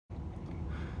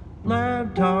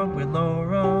Lab Talk with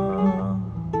Laura.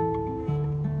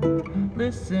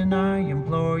 Listen, I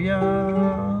implore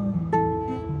ya.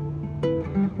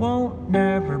 Won't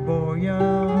never bore ya.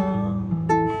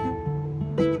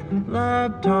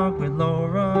 Lab Talk with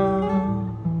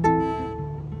Laura.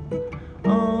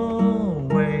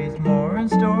 Always more in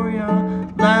store, ya.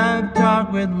 Lab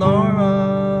Talk with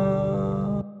Laura.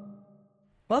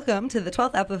 Welcome to the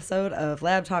 12th episode of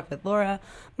Lab Talk with Laura.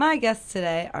 My guests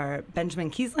today are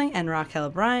Benjamin Kiesling and Raquel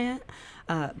Bryant,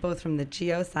 both from the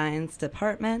Geoscience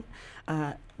Department.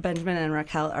 Benjamin and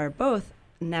Raquel are both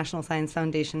National Science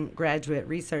Foundation Graduate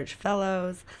Research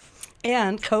Fellows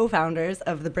and co-founders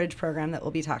of the Bridge program that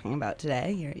we'll be talking about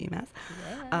today here at UMass.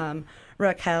 Yeah.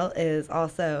 Raquel is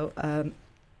also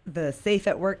the Safe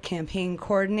at Work campaign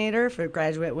coordinator for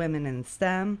graduate women in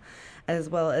STEM, as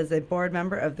well as a board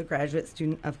member of the Graduate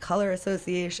Student of Color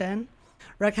Association.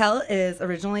 Raquel is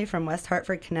originally from West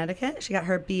Hartford, Connecticut. She got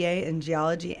her BA in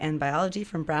Geology and Biology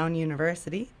from Brown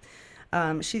University.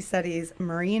 She studies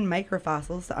marine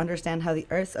microfossils to understand how the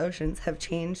Earth's oceans have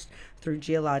changed through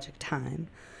geologic time.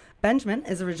 Benjamin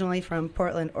is originally from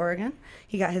Portland, Oregon.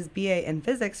 He got his BA in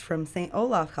Physics from St.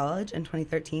 Olaf College in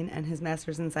 2013 and his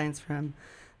Master's in Science from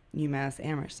UMass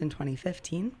Amherst in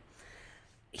 2015.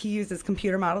 He uses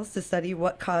computer models to study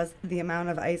what caused the amount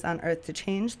of ice on Earth to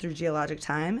change through geologic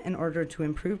time in order to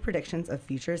improve predictions of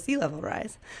future sea level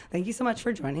rise. Thank you so much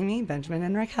for joining me, Benjamin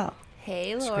and Raquel.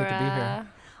 Hey, It's Laura. great to be here.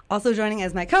 Also joining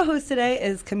as my co-host today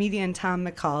is comedian Tom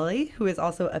McCauley, who is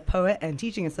also a poet and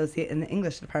teaching associate in the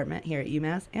English department here at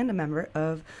UMass and a member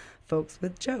of Folks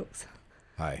with Jokes.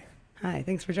 Hi. Hi,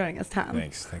 thanks for joining us, Tom.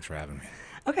 Thanks for having me.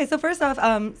 Okay, so first off,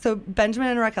 so Benjamin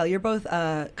and Raquel, you're both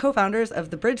co-founders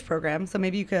of the Bridge program, so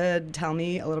maybe you could tell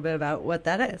me a little bit about what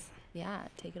that is. Yeah,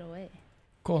 take it away.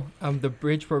 Cool. The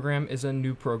Bridge program is a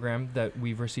new program that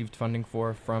we've received funding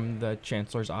for from the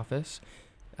Chancellor's Office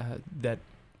that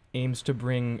aims to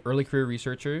bring early career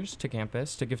researchers to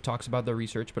campus to give talks about their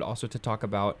research, but also to talk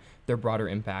about their broader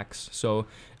impacts. So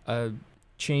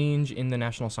change in the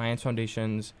National Science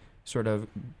Foundation's sort of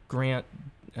grant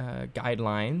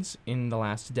guidelines in the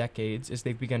last decades is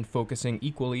they've begun focusing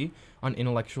equally on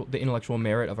the intellectual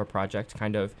merit of a project,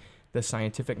 kind of the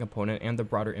scientific component and the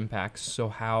broader impacts. So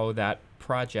how that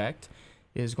project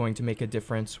is going to make a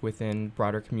difference within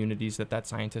broader communities that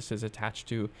scientist is attached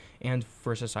to and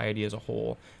for society as a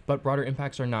whole. But broader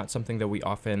impacts are not something that we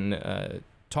often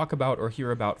talk about or hear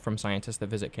about from scientists that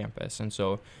visit campus. And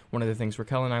so one of the things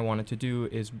Raquel and I wanted to do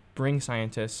is bring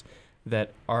scientists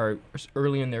that are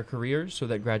early in their careers so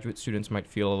that graduate students might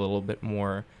feel a little bit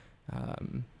more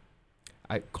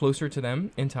closer to them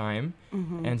in time,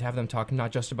 and have them talk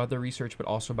not just about their research, but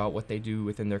also about what they do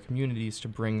within their communities to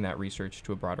bring that research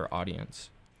to a broader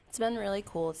audience. It's been really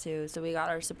cool, too. So we got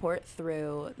our support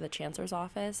through the Chancellor's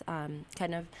Office,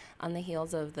 kind of on the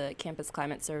heels of the campus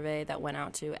climate survey that went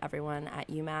out to everyone at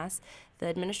UMass. The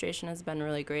administration has been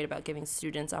really great about giving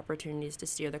students opportunities to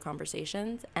steer their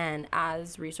conversations. And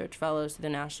as research fellows to the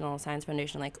National Science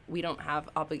Foundation, we don't have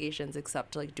obligations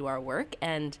except to, do our work.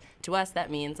 And to us, that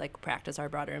means, practice our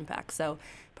broader impact. So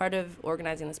part of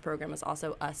organizing this program is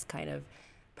also us kind of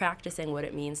practicing what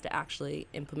it means to actually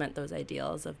implement those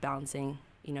ideals of balancing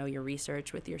your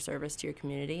research with your service to your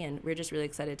community. And we're just really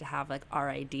excited to have our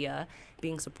idea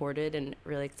being supported and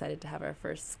really excited to have our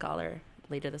first scholar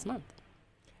later this month.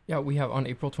 Yeah, we have on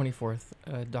April 24th,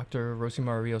 Dr.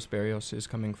 Rosimar Rios-Berrios is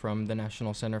coming from the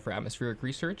National Center for Atmospheric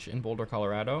Research in Boulder,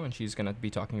 Colorado, and she's going to be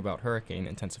talking about hurricane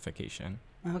intensification.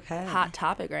 Okay. Hot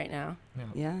topic right now.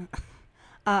 Yeah.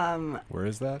 Where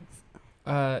is that?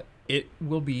 It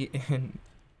will be in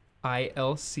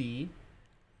ILC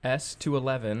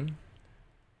S211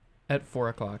 at 4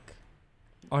 o'clock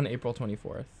on April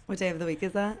 24th. What day of the week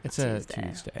is that? It's Tuesday. a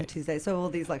Tuesday. A Tuesday. So will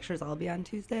these lectures all be on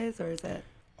Tuesdays, or is it?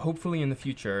 Hopefully in the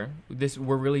future.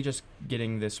 We're really just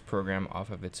getting this program off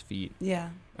of its feet. Yeah.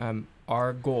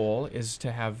 Our goal is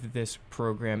to have this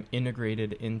program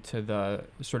integrated into the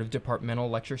sort of departmental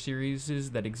lecture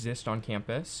series that exist on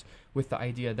campus, with the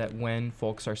idea that when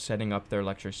folks are setting up their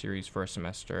lecture series for a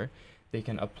semester, they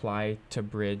can apply to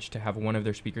Bridge to have one of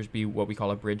their speakers be what we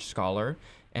call a Bridge Scholar,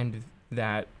 and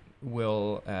that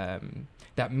will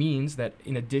that means that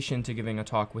in addition to giving a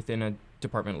talk within a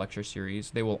department lecture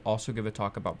series, they will also give a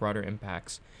talk about broader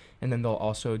impacts, and then they'll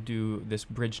also do this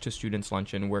Bridge to Students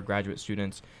luncheon where graduate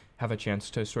students have a chance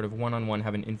to sort of one-on-one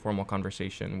have an informal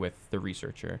conversation with the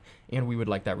researcher, and we would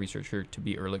like that researcher to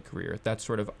be early career. That's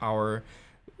sort of our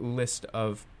list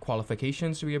of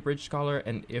qualifications to be a Bridge Scholar,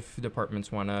 and if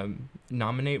departments want to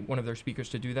nominate one of their speakers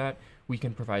to do that, we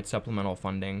can provide supplemental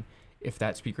funding if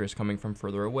that speaker is coming from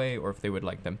further away or if they would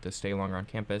like them to stay longer on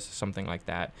campus, something like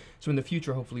that. So in the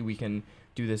future, hopefully we can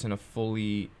do this in a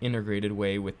fully integrated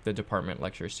way with the department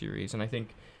lecture series. And I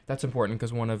think that's important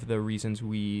because one of the reasons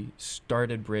we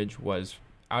started Bridge was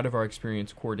out of our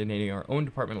experience coordinating our own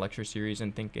department lecture series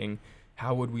and thinking,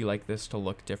 how would we like this to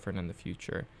look different in the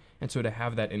future? And so to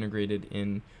have that integrated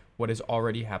in what is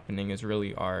already happening is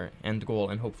really our end goal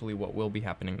and hopefully what will be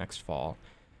happening next fall.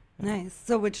 Nice.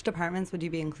 So which departments would you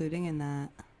be including in that?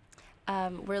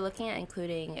 We're looking at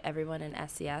including everyone in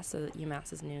SCS, so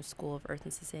UMass's new School of Earth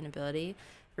and Sustainability.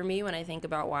 For me, when I think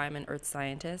about why I'm an earth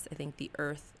scientist, I think the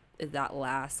earth is that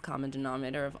last common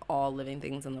denominator of all living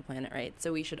things on the planet, right?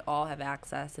 So we should all have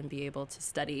access and be able to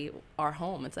study our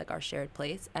home. It's like our shared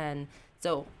place. And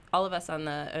so all of us on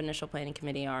the initial planning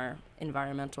committee are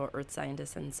environmental earth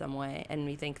scientists in some way, and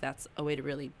we think that's a way to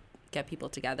really get people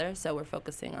together. So we're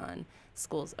focusing on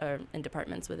schools and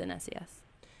departments within SES.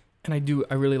 And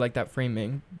I really like that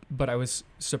framing, but I was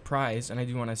surprised, and I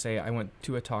do want to say I went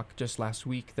to a talk just last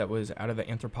week that was out of the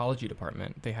anthropology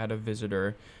department. They had a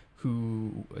visitor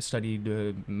who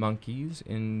studied monkeys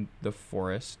in the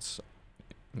forests.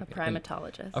 A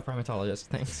primatologist. A primatologist,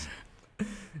 thanks.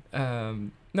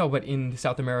 No, but in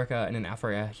South America and in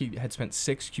Africa, he had spent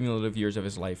 6 cumulative years of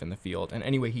his life in the field. And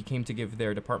anyway, he came to give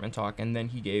their department talk, and then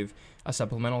he gave a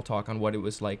supplemental talk on what it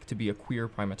was like to be a queer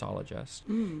primatologist.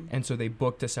 And so they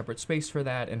booked a separate space for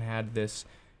that and had this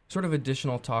sort of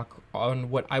additional talk on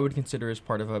what I would consider as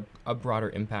part of a broader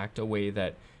impact, a way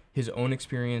that his own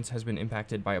experience has been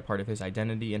impacted by a part of his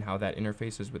identity and how that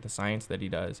interfaces with the science that he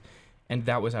does. And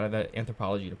that was out of the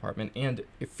anthropology department. And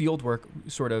field work,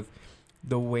 sort of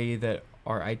the way that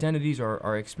our identities or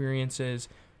our experiences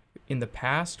in the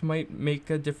past might make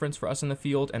a difference for us in the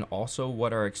field, and also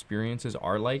what our experiences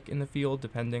are like in the field,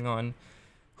 depending on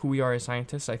who we are as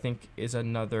scientists, I think is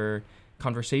another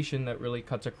conversation that really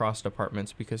cuts across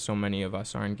departments because so many of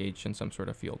us are engaged in some sort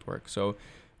of field work. So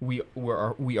we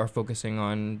are focusing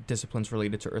on disciplines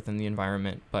related to Earth and the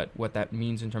environment, but what that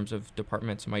means in terms of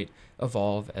departments might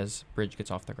evolve as Bridge gets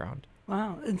off the ground.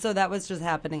 Wow. And so that was just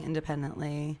happening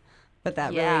independently, but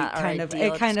that really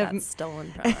got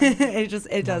stolen from us.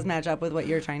 it does match up with what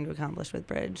you're trying to accomplish with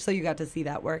Bridge. So you got to see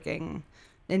that working.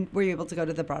 And were you able to go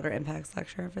to the broader impacts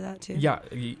lecture for that too? Yeah,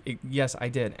 yes, I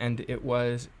did. And it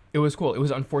was cool. It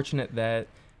was unfortunate that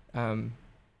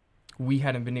we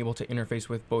hadn't been able to interface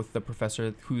with both the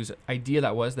professor whose idea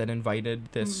that was that invited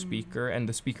this speaker, and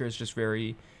the speaker is just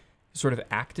very sort of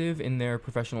active in their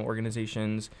professional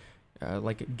organizations,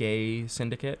 like Gay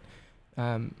Syndicate.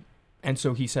 And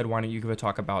so he said, why don't you give a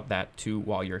talk about that too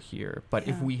while you're here? But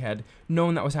if we had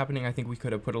known that was happening, I think we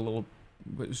could have put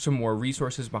some more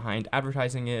resources behind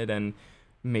advertising it and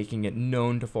making it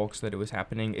known to folks that it was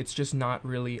happening. It's just not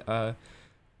really a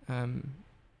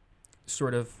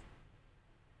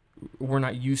we're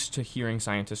not used to hearing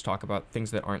scientists talk about things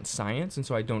that aren't science, and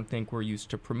so I don't think we're used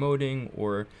to promoting,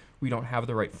 or we don't have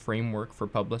the right framework for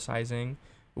publicizing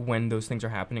when those things are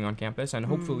happening on campus. And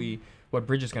hopefully what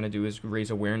Bridge is going to do is raise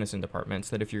awareness in departments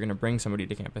that if you're going to bring somebody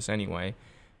to campus anyway,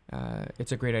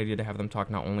 it's a great idea to have them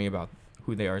talk not only about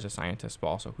who they are as a scientist, but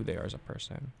also who they are as a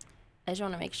person. I just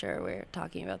want to make sure we're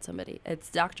talking about somebody.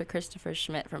 It's Dr. Christopher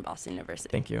Schmidt from Boston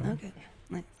University. Thank you. Okay.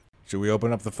 Nice. Should we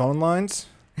open up the phone lines?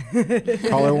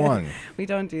 Caller 1. We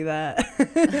don't do that.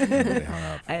 They hung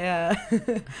up.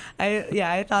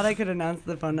 I thought I could announce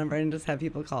the phone number and just have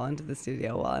people call into the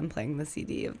studio while I'm playing the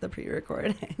CD of the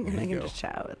pre-recording, and I can just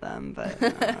chat with them.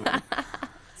 But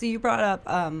so you brought up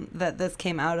that this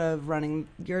came out of running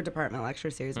your department lecture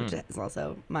series, which is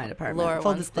also my department. Laura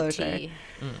Full wants disclosure.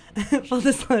 the tea. Full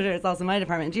disclosure, it's also my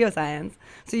department, geoscience.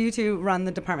 So you two run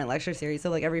the department lecture series. So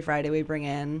like every Friday we bring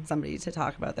in somebody to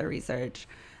talk about their research.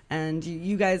 And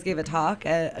you guys gave a talk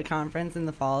at a conference in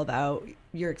the fall about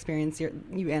your experience.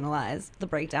 You analyzed the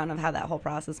breakdown of how that whole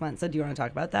process went. So do you want to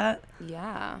talk about that?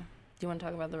 Yeah. Do you want to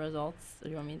talk about the results, or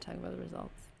do you want me to talk about the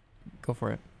results? Go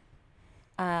for it.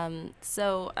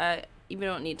 So you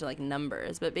don't need to like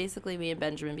numbers, but basically me and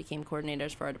Benjamin became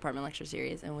coordinators for our department lecture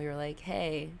series, and we were like,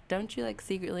 hey, don't you like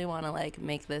secretly want to like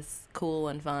make this cool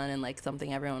and fun and like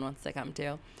something everyone wants to come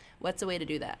to? What's a way to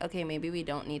do that? Okay, maybe we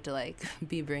don't need to like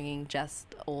be bringing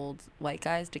just old white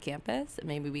guys to campus.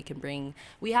 Maybe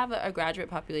we have a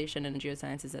graduate population in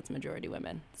geosciences that's majority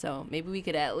women. So maybe we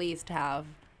could at least have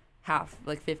half,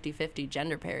 like 50-50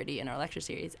 gender parity in our lecture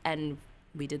series. And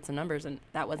we did some numbers, and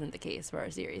that wasn't the case for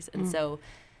our series. And so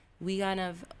we kind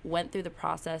of went through the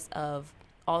process of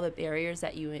all the barriers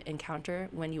that you encounter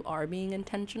when you are being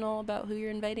intentional about who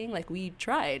you're inviting. Like we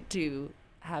tried to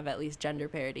have at least gender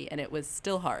parity, and it was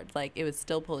still hard. Like it was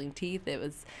still pulling teeth. It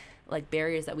was like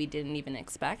barriers that we didn't even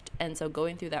expect. And so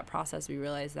going through that process, we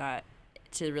realized that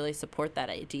to really support that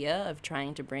idea of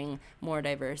trying to bring more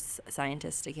diverse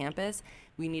scientists to campus,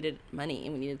 we needed money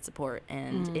and we needed support,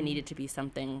 and it needed to be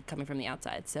something coming from the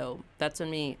outside. So that's when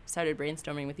we started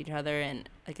brainstorming with each other, and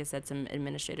like I said, some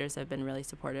administrators have been really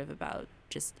supportive about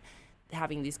just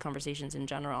having these conversations in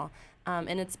general.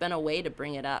 And it's been a way to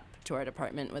bring it up to our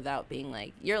department without being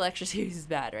like, your lecture series is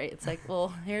bad, right? It's like,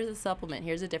 well, here's a supplement,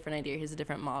 here's a different idea, here's a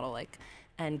different model, like,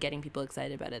 and getting people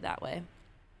excited about it that way.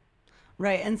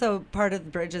 Right. And so part of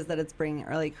the bridge is that it's bringing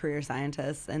early career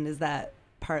scientists. And is that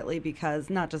partly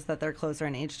because not just that they're closer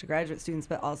in age to graduate students,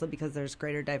 but also because there's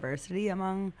greater diversity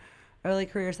among early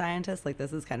career scientists? Like,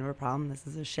 this is kind of a problem. This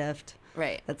is a shift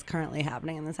that's currently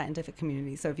happening in the scientific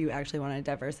community. So if you actually want to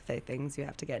diversify things, you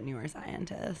have to get newer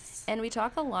scientists. And we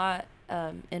talk a lot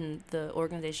in the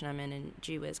organization I'm in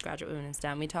GWIS, Graduate Women in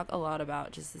STEM, we talk a lot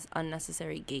about just this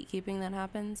unnecessary gatekeeping that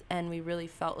happens. And we really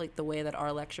felt like the way that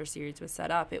our lecture series was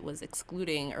set up, it was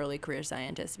excluding early career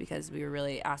scientists because we were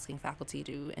really asking faculty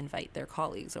to invite their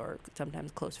colleagues or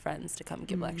sometimes close friends to come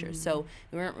give lectures. So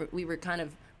we were kind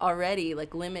of already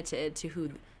like limited to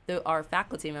who our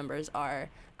faculty members are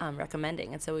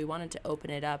recommending. And so we wanted to open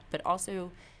it up, but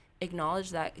also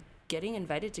acknowledge that getting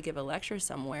invited to give a lecture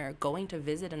somewhere, going to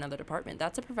visit another department,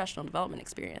 that's a professional development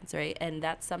experience, right? And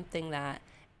that's something that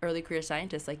early career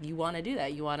scientists, like, you want to do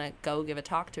that. You want to go give a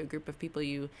talk to a group of people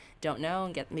you don't know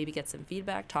and get some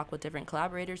feedback, talk with different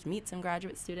collaborators, meet some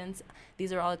graduate students.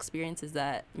 These are all experiences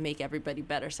that make everybody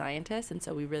better scientists. And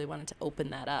so we really wanted to open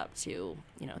that up to,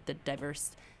 the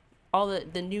diverse, all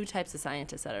the new types of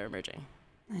scientists that are emerging.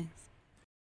 Nice.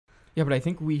 Yeah, but I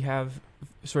think we have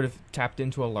sort of tapped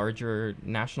into a larger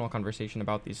national conversation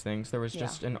about these things. There was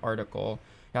just an article,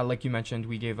 like you mentioned,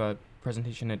 we gave a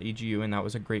presentation at AGU, and that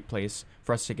was a great place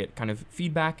for us to get kind of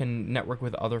feedback and network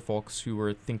with other folks who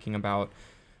were thinking about,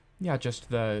 just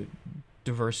the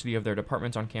diversity of their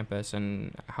departments on campus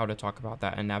and how to talk about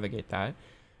that and navigate that.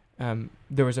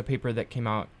 There was a paper that came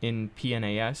out in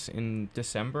PNAS in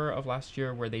December of last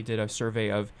year where they did a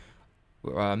survey of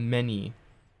many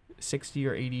 60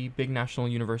 or 80 big national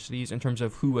universities in terms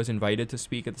of who was invited to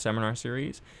speak at the seminar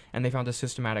series, and they found a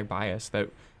systematic bias that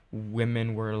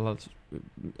women were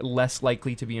less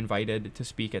likely to be invited to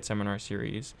speak at seminar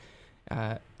series,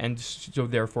 and so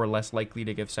therefore less likely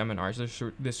to give seminars. There's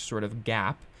this sort of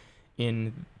gap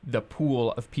in the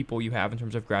pool of people you have in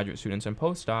terms of graduate students and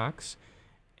postdocs,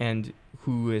 and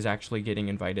who is actually getting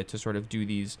invited to sort of do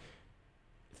these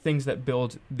things that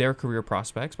build their career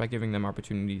prospects by giving them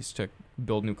opportunities to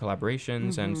build new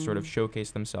collaborations and sort of showcase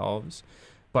themselves.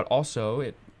 But also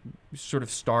it sort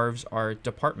of starves our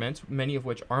departments, many of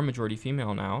which are majority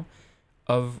female now,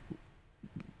 of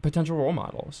potential role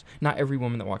models. Not every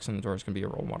woman that walks in the door is going to be a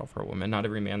role model for a woman. Not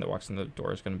every man that walks in the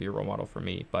door is going to be a role model for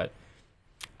me. But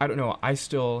I don't know.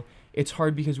 It's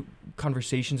hard because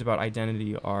conversations about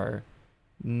identity are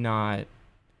not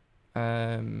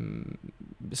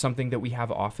something that we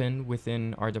have often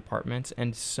within our departments,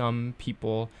 and some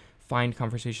people find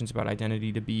conversations about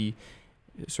identity to be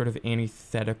sort of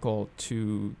antithetical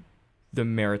to the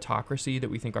meritocracy that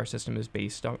we think our system is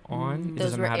based on.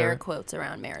 Those were air quotes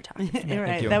around meritocracy.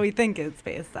 Right, that we think it's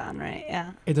based on, right?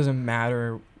 Yeah. It doesn't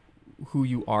matter who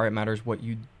you are, it matters what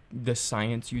the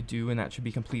science you do, and that should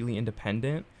be completely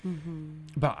independent.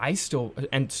 But I still,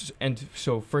 and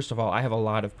so first of all, I have a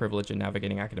lot of privilege in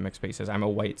navigating academic spaces. I'm a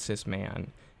white cis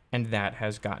man, and that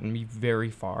has gotten me very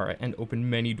far and opened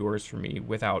many doors for me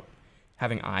without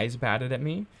having eyes batted at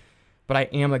me. But I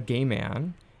am a gay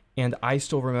man, and I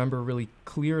still remember really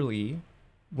clearly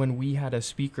when we had a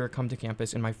speaker come to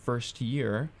campus in my first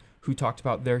year who talked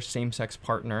about their same-sex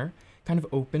partner kind of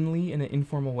openly in an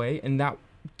informal way, and that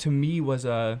to me was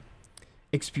a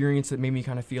experience that made me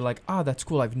kind of feel like, that's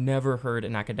cool. I've never heard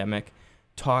an academic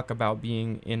talk about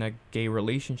being in a gay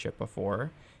relationship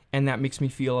before, and that makes me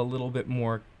feel a little bit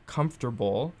more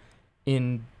comfortable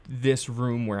in this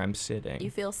room where I'm sitting. You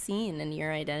feel seen, and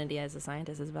your identity as a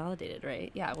scientist is validated,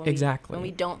 right? Yeah. Exactly. When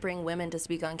we don't bring women to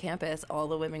speak on campus, all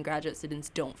the women graduate students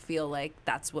don't feel like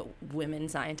that's what women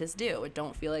scientists do. It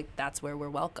don't feel like that's where we're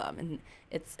welcome.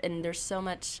 And there's so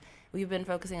much. We've been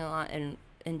focusing a lot in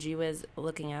GWIS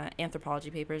looking at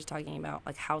anthropology papers talking about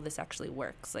like how this actually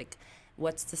works, like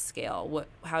what's the scale,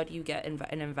 how do you get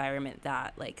an environment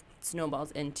that like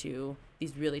snowballs into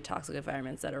these really toxic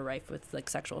environments that are rife with like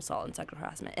sexual assault and sexual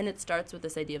harassment. And it starts with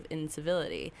this idea of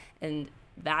incivility, and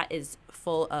that is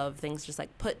full of things just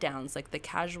like put downs, like the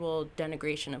casual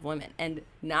denigration of women, and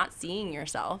not seeing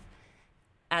yourself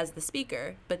as the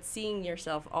speaker, but seeing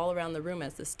yourself all around the room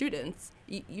as the students.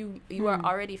 You are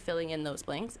already filling in those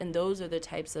blanks, and those are the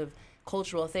types of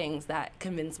cultural things that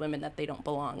convince women that they don't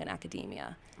belong in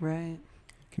academia. Right.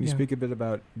 Can you Yeah. speak a bit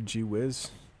about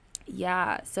GWIZ?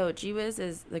 Yeah, so GWIZ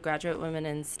is the Graduate Women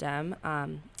in STEM,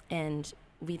 and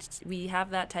we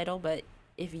have that title, but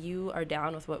if you are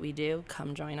down with what we do,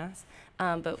 come join us.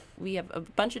 But we have a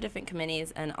bunch of different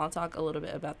committees, and I'll talk a little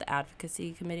bit about the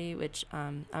advocacy committee, which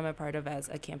I'm a part of as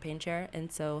a campaign chair.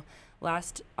 And so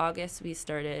last August, we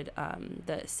started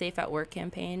the Safe at Work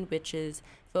campaign, which is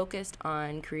focused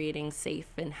on creating safe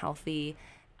and healthy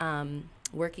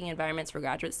working environments for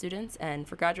graduate students. And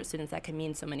for graduate students, that can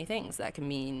mean so many things. That can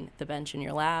mean the bench in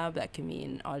your lab, that can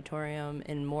mean auditorium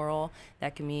in Morrill,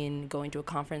 that can mean going to a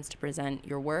conference to present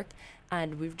your work.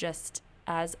 And we've just,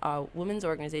 as a women's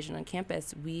organization on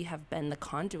campus, we have been the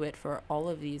conduit for all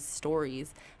of these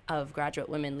stories of graduate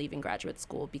women leaving graduate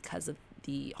school because of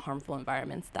the harmful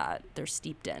environments that they're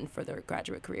steeped in for their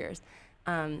graduate careers.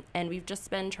 And we've just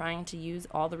been trying to use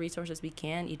all the resources we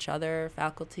can, each other,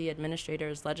 faculty,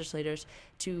 administrators, legislators,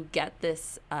 to get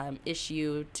this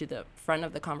issue to the front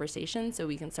of the conversation so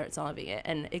we can start solving it.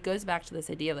 And it goes back to this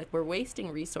idea of like, we're wasting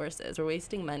resources, we're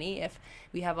wasting money if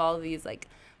we have all these like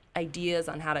ideas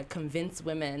on how to convince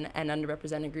women and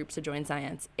underrepresented groups to join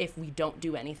science if we don't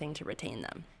do anything to retain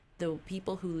them. The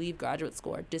people who leave graduate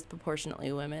school are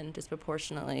disproportionately women,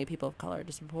 disproportionately people of color,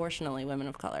 disproportionately women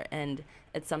of color. And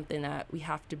it's something that we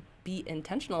have to be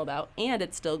intentional about, and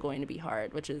it's still going to be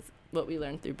hard, which is what we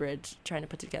learned through Bridge, trying to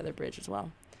put together Bridge as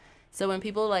well. So when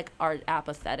people like are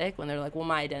apathetic, when they're like, well,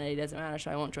 my identity doesn't matter,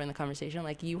 so I won't join the conversation,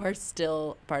 like you are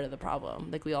still part of the problem.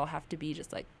 Like we all have to be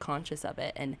just like conscious of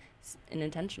it and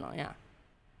intentional, yeah.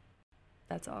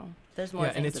 That's all. There's more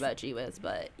Yeah, and things it's- about GWIZ,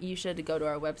 but you should go to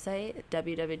our website,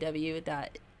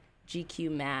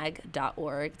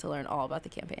 www.gqmag.org, to learn all about the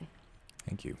campaign.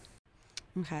 Thank you.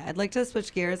 Okay, I'd like to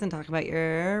switch gears and talk about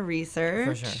your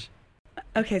research. For sure.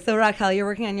 Okay, so Raquel, you're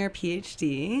working on your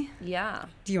PhD. Yeah.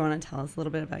 Do you want to tell us a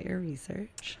little bit about your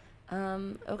research?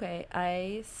 Okay,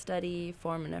 I study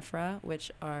foraminifera, which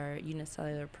are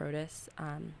unicellular protists.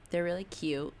 They're really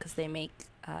cute because they make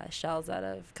shells out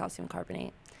of calcium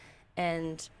carbonate.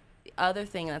 And the other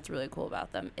thing that's really cool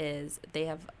about them is they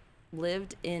have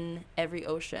lived in every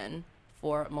ocean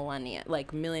for millennia,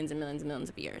 like millions and millions and millions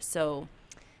of years. So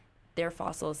their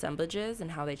fossil assemblages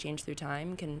and how they change through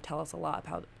time can tell us a lot about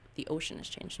how the ocean has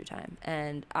changed through time.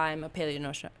 And I'm a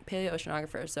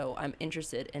paleoceanographer, so I'm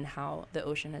interested in how the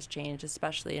ocean has changed,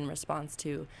 especially in response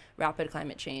to rapid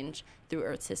climate change through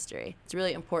Earth's history. It's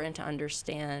really important to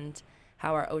understand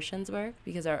how our oceans work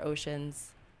because our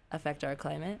oceans affect our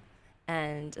climate.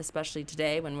 And especially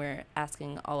today when we're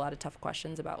asking a lot of tough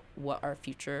questions about what our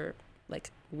future,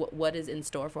 like what is in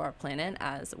store for our planet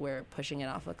as we're pushing it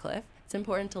off a cliff, it's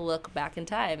important to look back in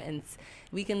time. And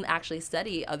we can actually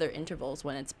study other intervals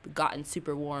when it's gotten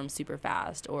super warm, super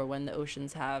fast, or when the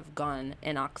oceans have gone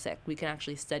anoxic. We can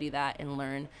actually study that and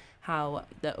learn how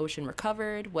the ocean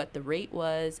recovered, what the rate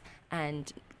was,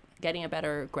 and getting a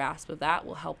better grasp of that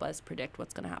will help us predict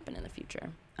what's going to happen in the future.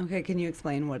 Okay, can you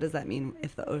explain what does that mean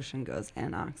if the ocean goes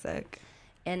anoxic?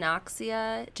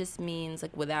 Anoxia just means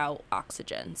like without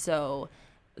oxygen. So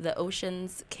the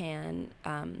oceans can,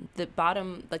 the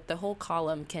bottom, like the whole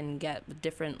column can get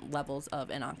different levels of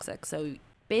anoxic. So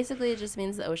basically it just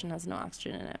means the ocean has no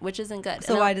oxygen in it, which isn't good.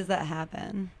 So And why does that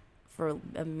happen? for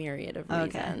a myriad of Okay,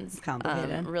 reasons. it's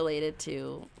complicated. Related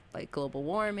to like global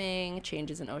warming,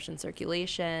 changes in ocean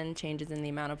circulation, changes in the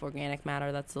amount of organic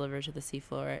matter that's delivered to the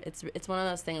seafloor. It's one of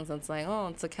those things that's like, oh,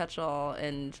 it's a catch-all,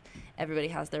 and everybody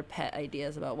has their pet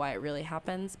ideas about why it really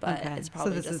happens, but Okay, it's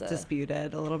probably so this just is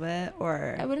disputed a little bit,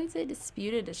 or I wouldn't say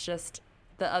disputed. It's just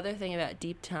the other thing about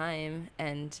deep time,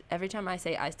 and every time I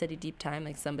say I study deep time,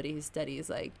 like somebody who studies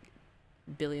like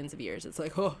billions of years, it's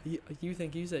like, oh, you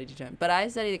think you study deep time, but I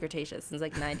study the Cretaceous since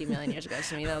like 90 million years ago.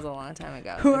 To me, that was a long time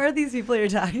ago. who are these people you're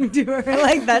talking to? Who are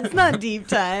like, that's not deep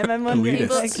time. I'm wondering.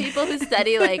 people, Like, people who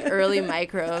study like early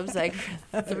microbes, like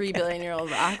 3 billion year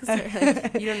old rocks. Or,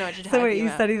 like, you don't know what you're talking so wait, you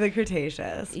about. study the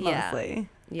Cretaceous Yeah. mostly?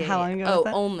 Yeah, How yeah. long ago Oh, was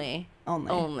that? only.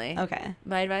 Only. Okay.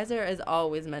 My advisor is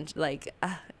always mentioned, like,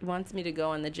 wants me to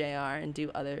go on the JR and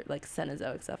do other like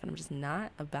Cenozoic stuff, and I'm just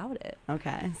not about it.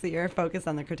 Okay. So you're focused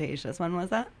on the Cretaceous. When was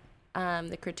that?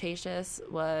 The Cretaceous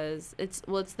was it's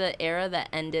the era that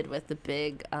ended with the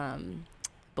big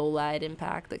bolide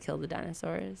impact that killed the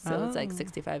dinosaurs. So it's like Oh.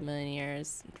 65 million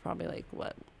years, probably like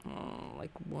what,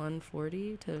 like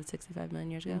 140 to 65 million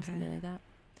years ago, Okay. something like that.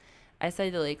 I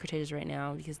study the late Cretaceous right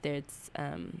now because there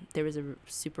was a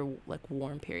super like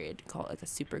warm period called like a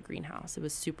super greenhouse. It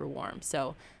was super warm.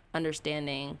 So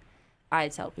understanding, I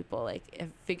tell people like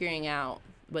figuring out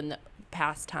when the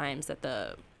past times that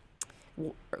the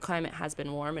climate has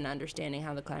been warm, and understanding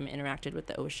how the climate interacted with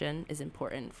the ocean is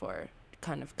important for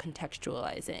kind of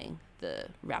contextualizing the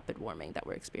rapid warming that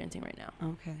we're experiencing right now.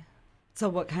 Okay. So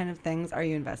what kind of things are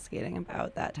you investigating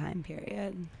about that time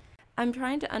period? I'm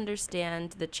trying to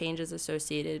understand the changes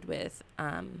associated with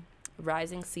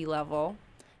rising sea level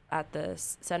at the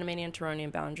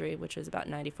Cenomanian-Turonian boundary, which was about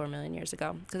 94 million years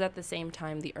ago, because at the same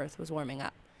time the Earth was warming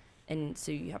up. And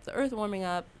so you have the Earth warming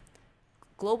up,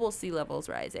 global sea levels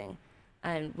rising,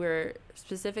 and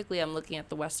I'm looking at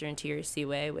the Western Interior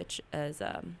Seaway, which is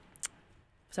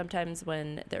sometimes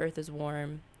when the Earth is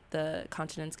warm, the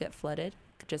continents get flooded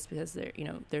just because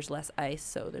there's less ice,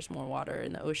 so there's more water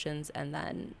in the oceans, and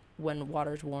then when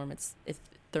water's warm, it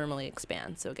thermally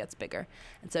expands, so it gets bigger,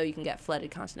 and so you can get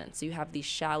flooded continents. So you have these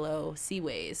shallow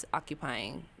seaways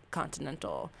occupying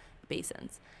continental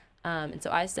basins. And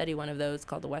so I study one of those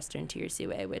called the Western Interior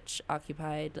Seaway, which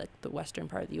occupied like the western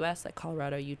part of the U.S., like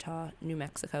Colorado, Utah, New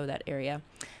Mexico, that area.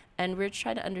 And we're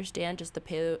trying to understand just the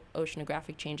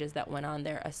paleoceanographic changes that went on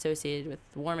there associated with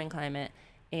the warming climate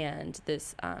and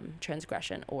this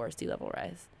transgression or sea level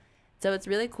rise. So it's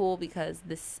really cool because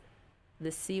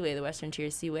the seaway, the Western Interior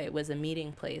Seaway, was a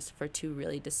meeting place for two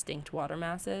really distinct water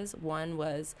masses. One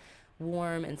was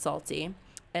warm and salty,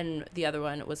 and the other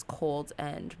one was cold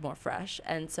and more fresh.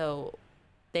 And so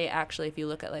they actually, if you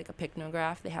look at like a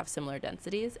pictograph, they have similar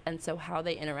densities. And so how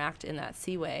they interact in that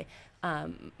seaway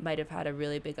might have had a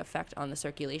really big effect on the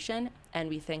circulation. And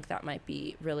we think that might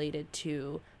be related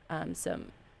to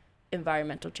some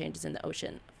environmental changes in the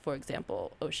ocean. For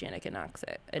example, oceanic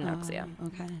anoxia.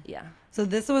 Okay. Yeah. So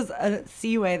this was a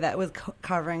seaway that was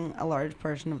covering a large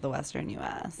portion of the western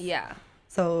U.S. Yeah.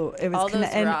 So it was all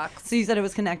those rocks. So you said it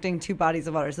was connecting two bodies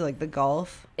of water, so like the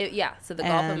Gulf. So the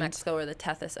Gulf of Mexico, where the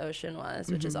Tethys Ocean was,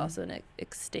 which is also an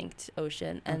extinct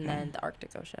ocean, and then the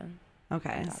Arctic Ocean.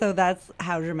 Okay, so that's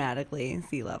how dramatically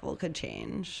sea level could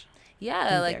change.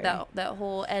 Yeah, like that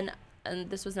whole and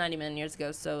this was 90 million years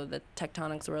ago, so the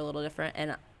tectonics were a little different.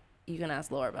 And you can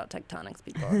ask Laura about tectonics,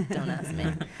 people. Don't ask me.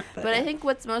 But I think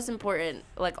what's most important,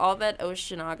 like all that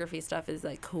oceanography stuff is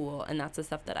like cool, and that's the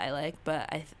stuff that I like.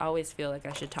 But I always feel like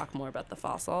I should talk more about the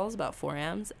fossils, about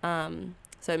forams.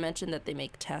 So I mentioned that they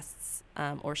make tests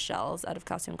or shells out of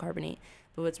calcium carbonate.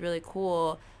 But what's really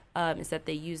cool is that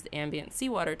they use the ambient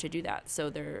seawater to do that. So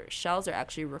their shells are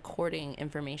actually recording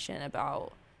information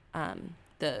about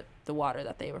the water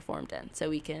that they were formed in. So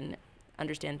we can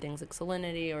understand things like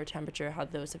salinity or temperature, how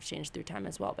those have changed through time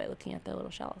as well by looking at their little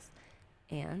shells.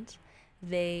 And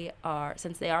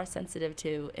since they are sensitive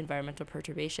to environmental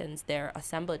perturbations, their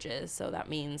assemblages, so that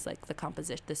means like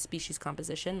the species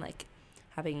composition, like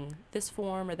having this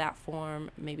form or that form,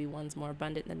 maybe one's more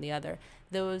abundant than the other,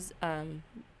 those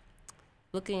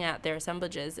looking at their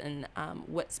assemblages and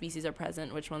what species are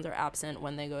present, which ones are absent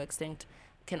when they go extinct,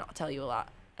 can tell you a lot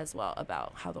as well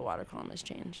about how the water column has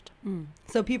changed.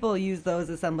 So people use those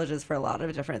assemblages for a lot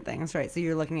of different things, right? So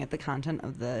you're looking at the content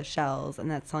of the shells, and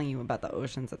that's telling you about the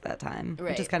oceans at that time,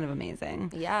 which is kind of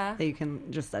amazing. Yeah. That you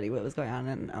can just study what was going on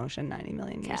in an ocean 90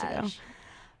 million years ago.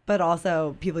 But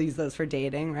also people use those for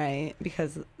dating, right?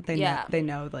 Because they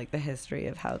know like the history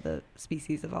of how the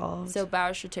species evolved. So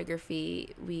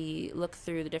biostratigraphy, we look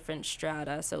through the different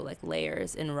strata, so like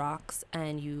layers in rocks,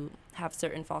 and you have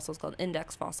certain fossils called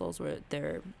index fossils where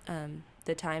they're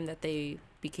the time that they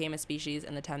became a species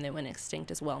and the time they went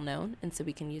extinct is well known, and so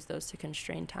we can use those to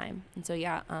constrain time. And so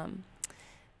I'm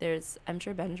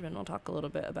sure Benjamin will talk a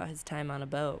little bit about his time on a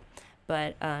boat,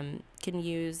 but can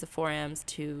use the forams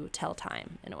to tell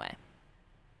time in a way.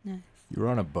 Nice. You were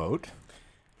on a boat?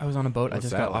 I was on a boat. What's I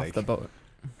just that got like? off the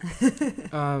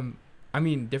boat. I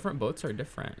mean, different boats are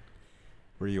different.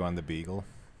 Were you on the Beagle?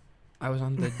 I was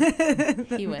on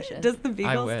the... He wishes. Does the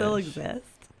Beagle still wish. exist?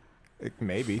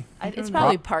 Maybe. It's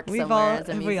probably parked We've somewhere all- as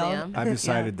a have we all- museum. I've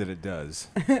decided that it does.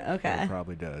 Okay. It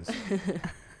probably does.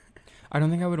 I don't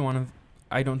think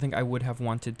I would have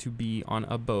wanted to be on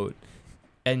a boat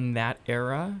in that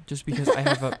era, just because I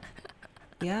have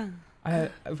I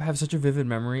have such a vivid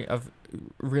memory of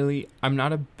really, I'm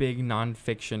not a big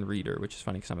nonfiction reader, which is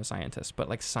funny because I'm a scientist, but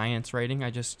like science writing,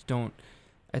 I just don't,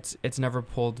 it's never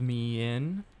pulled me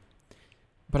in.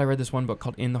 But I read this one book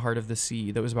called In the Heart of the Sea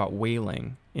that was about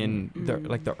whaling in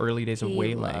the early days of He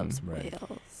whaling. loves Right.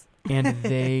 whales. And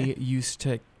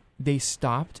they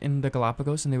stopped in the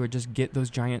Galapagos and they would just get those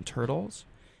giant turtles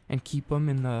and keep them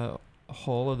in the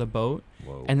hull of the boat.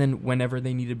 Whoa. And then whenever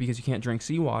they needed, because you can't drink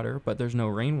seawater, but there's no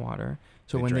rainwater.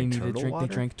 So They when they drank needed turtle drink, water?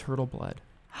 they drank turtle blood.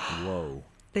 Whoa.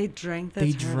 They drank the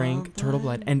They drank turtle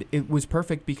blood, and it was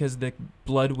perfect because the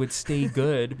blood would stay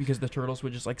good because the turtles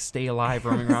would just like stay alive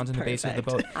roaming around in the base of the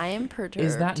boat. I am perturbed.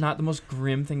 Is that not the most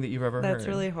grim thing that you've ever heard? That's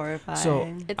really horrifying.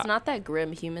 So- It's not that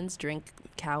grim. Humans drink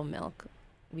cow milk.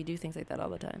 We do things like that all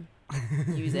the time.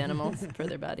 Use animals for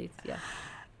their bodies. Yeah.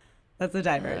 That's a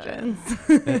divergence.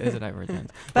 It is a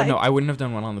divergence. But no, I wouldn't have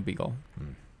done one on the Beagle.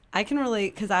 I can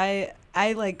relate because I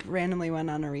like randomly went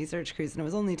on a research cruise and it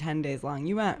was only 10 days long.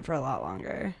 You went for a lot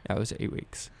longer. That was 8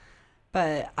 weeks.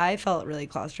 But I felt really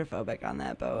claustrophobic on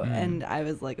that boat, Mm. and I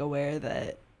was like aware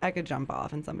that I could jump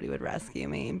off and somebody would rescue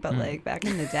me. But like back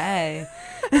in the day,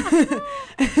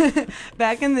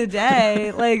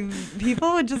 like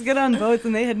people would just get on boats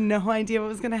and they had no idea what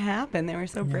was going to happen. They were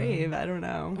so brave. I don't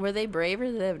know. Were they brave or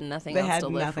did they have nothing They else had to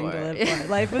live nothing for? to live for.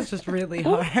 Life was just really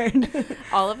hard.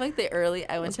 All of like the early,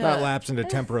 I went Let's to. not lapse into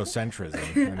temporocentrism.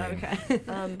 I mean, Okay.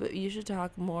 But you should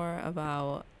talk more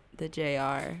about the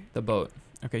JR. The boat.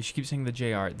 Okay, she keeps saying the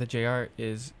JR. The JR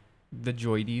is the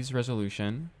JOIDES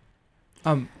resolution.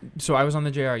 So I was on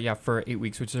the JR, for 8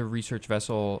 weeks, which is a research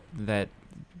vessel that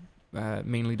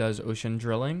mainly does ocean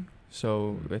drilling.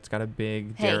 So it's got a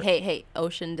big... Hey,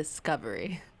 Ocean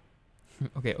Discovery.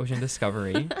 Okay, Ocean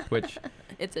Discovery, which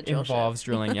It's a drill involves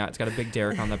drilling. Yeah, it's got a big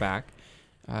derrick on the back.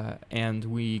 And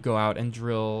we go out and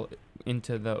drill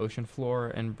into the ocean floor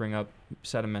and bring up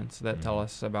sediments that tell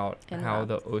us about And how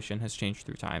the rocks. ocean has changed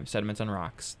through time. Sediments and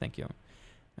rocks. Thank you.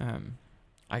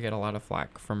 I get a lot of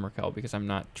flack from Raquel because I'm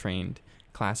not trained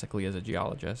classically as a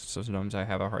geologist, so sometimes I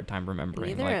have a hard time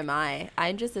remembering. Neither am I.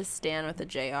 I'm just a stan with the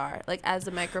JR. Like, as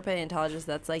a micropaleontologist,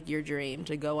 that's like your dream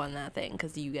to go on that thing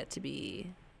because you get to be,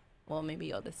 well, maybe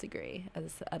you'll disagree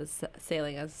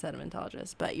sailing as a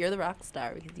sedimentologist, but you're the rock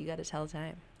star because you got to tell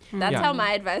time. That's Yeah. how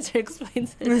my advisor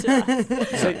explains it to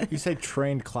us. you say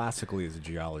trained classically as a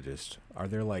geologist. Are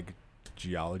there like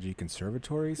geology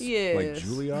conservatories? Like Yes.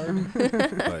 Juilliard?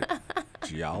 But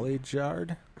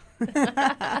Geologard?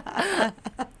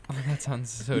 Oh, that sounds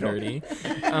so dirty.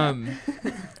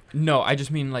 No, I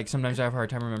just mean like sometimes I have a hard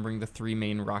time remembering the 3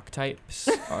 main rock types,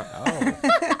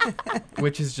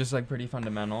 which is just like pretty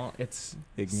fundamental. It's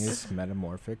Igneous,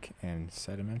 metamorphic, and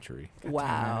sedimentary.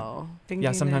 Wow.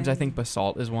 yeah. Sometimes I think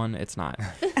basalt is one. It's not.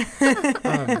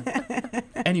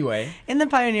 Anyway, in the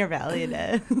Pioneer Valley it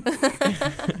is.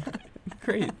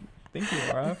 great. Thank you,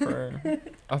 Laura, for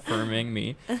affirming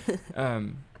me.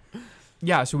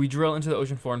 Yeah, so we drill into the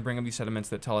ocean floor and bring up these sediments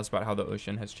that tell us about how the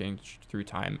ocean has changed through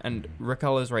time. And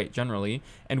Raquel is right generally,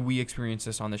 and we experience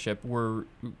this on the ship. We're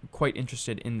quite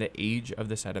interested in the age of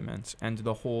the sediments, and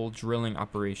the whole drilling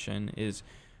operation is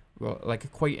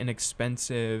like quite an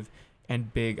expensive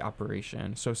and big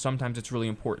operation. So sometimes it's really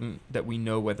important that we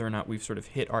know whether or not we've sort of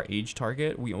hit our age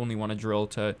target. We only want to drill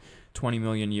to 20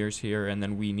 million years here, and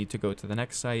then we need to go to the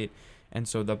next site. And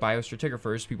so the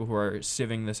biostratigraphers, people who are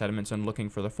sieving the sediments and looking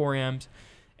for the forams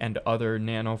and other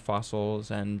nanofossils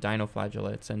and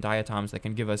dinoflagellates and diatoms that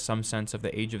can give us some sense of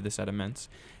the age of the sediments,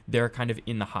 they're kind of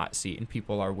in the hot seat and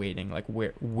people are waiting, like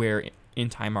where in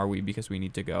time are we because we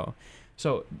need to go.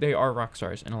 So they are rock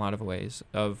stars in a lot of ways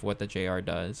of what the JR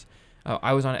does.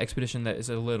 I was on an expedition that is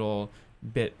a little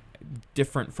bit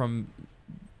different from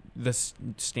the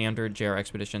standard JR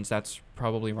expeditions. That's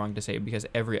probably wrong to say because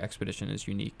every expedition is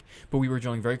unique. But we were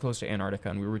drilling very close to Antarctica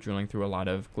and we were drilling through a lot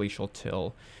of glacial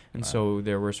till. And so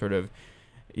there were sort of,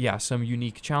 some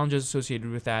unique challenges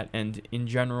associated with that. And in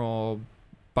general,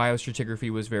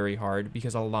 biostratigraphy was very hard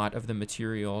because a lot of the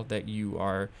material that you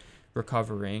are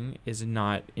recovering is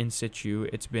not in situ.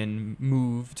 It's been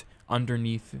moved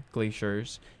underneath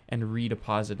glaciers and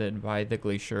redeposited by the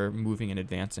glacier moving and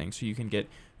advancing. So you can get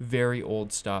very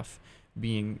old stuff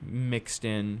being mixed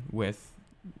in with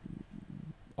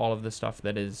all of the stuff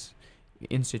that is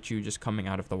in situ just coming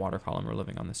out of the water column or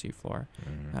living on the seafloor.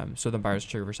 So the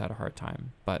biostratigers had a hard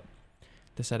time, but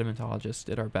the sedimentologists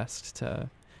did our best to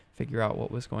figure out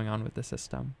what was going on with the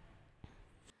system.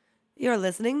 You're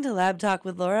listening to Lab Talk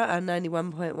with Laura on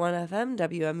 91.1 FM,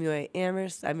 WMUA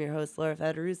Amherst. I'm your host, Laura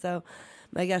Federuso.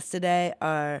 My guests today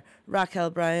are Raquel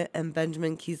Bryant and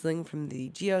Benjamin Kiesling from the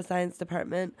Geoscience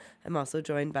Department. I'm also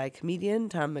joined by comedian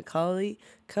Tom McCauley,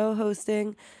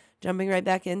 co-hosting. Jumping right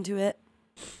back into it.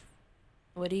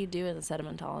 What do you do as a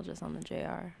sedimentologist on the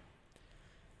JR?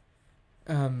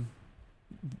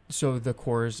 So the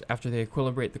cores, after they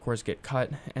equilibrate, the cores get cut,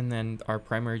 and then our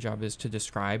primary job is to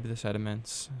describe the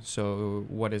sediments. So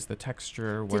what is the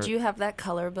texture? Did you have that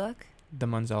color book? The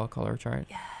Munzel color chart?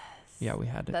 Yes. Yeah, we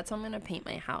had That's how I'm going to paint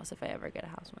my house if I ever get a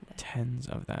house one day. tens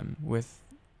of them with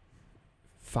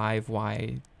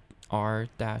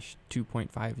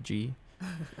 5YR-2.5G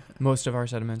Most of our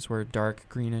sediments were dark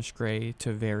greenish gray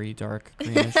to very dark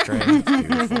greenish gray.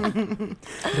 Beautiful.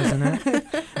 Doesn't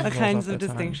it? What kinds of the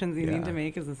time. distinctions you need Yeah. to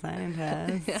make as a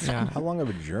scientist. Yeah. How long of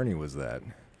a journey was that?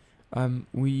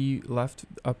 We left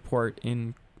a port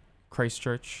in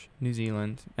Christchurch, New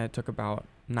Zealand, and it took about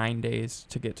 9 days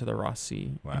to get to the Ross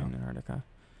Sea Wow. in Antarctica.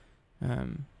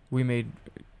 We made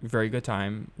very good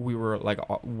time. We were like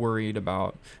worried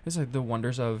about it's like the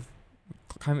wonders of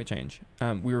climate change.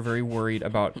 We were very worried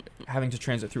about having to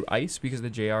transit through ice because the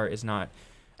JR is not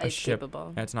a Ice ship.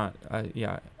 capable. It's not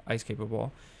ice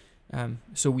capable.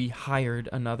 So we hired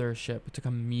another ship to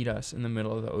come meet us in the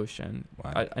middle of the ocean,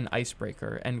 Wow. an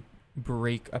icebreaker, and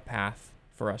break a path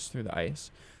for us through the ice.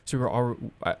 So we were all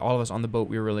of us on the boat.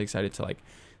 We were really excited to like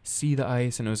see the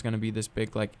ice, and it was going to be this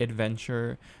big like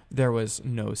adventure. There was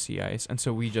no sea ice, and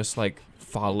so we just like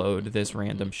followed this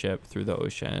random ship through the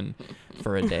ocean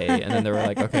for a day, and then they were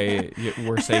like, "Okay,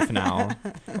 we're safe now."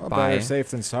 Well, Bye. better safe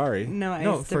than sorry. No ice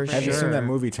No, to for break. Have you seen that Sure.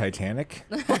 movie Titanic?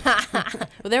 Well,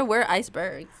 there were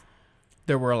icebergs.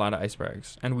 There were a lot of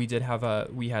icebergs, and we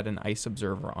had an ice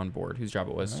observer on board whose job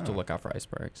it was to Ah. look out for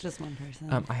icebergs. Just one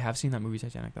person. I have seen that movie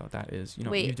Titanic though. That is, you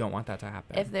Wait, don't want that to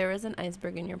happen. If there was an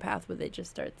iceberg in your path, would they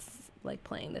just start like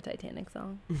playing the Titanic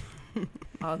song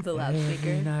on the Every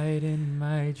loudspeaker? night in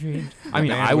my dreams. I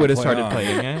mean, band I would would have play started on.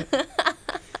 playing it,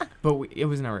 but it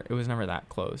was never that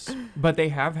close. But they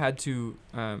have had to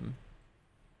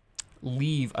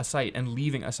leave a site, and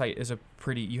leaving a site is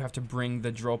you have to bring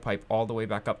the drill pipe all the way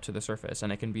back up to the surface,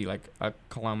 and it can be like a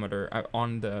kilometer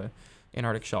on the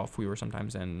Antarctic shelf. We were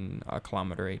sometimes in a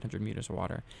kilometer, 800 meters of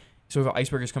water. So if an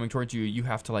iceberg is coming towards you, you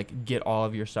have to like get all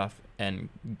of your stuff and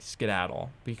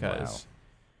skedaddle because Wow.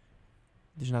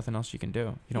 there's nothing else you can do.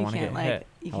 You don't want to can't, get like, hit.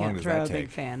 You How long can't does throw that a big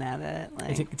take? fan at it.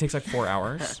 Like, It takes like 4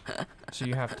 hours, so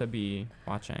you have to be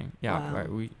watching. Yeah, Wow. right,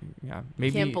 You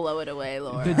maybe can't blow it away,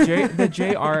 Laura. the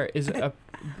JR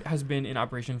has been in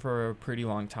operation for a pretty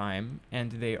long time,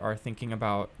 and they are thinking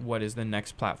about what is the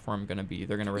next platform going to be.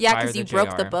 They're going to retire Yeah, because you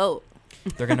broke the boat.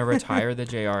 They're going to retire the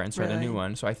JR and start a new Really?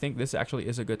 one. So I think this actually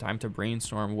is a good time to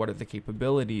brainstorm what are the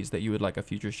capabilities that you would like a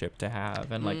future ship to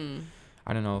have, and like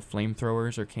I don't know,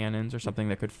 flamethrowers or cannons or something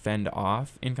that could fend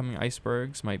off incoming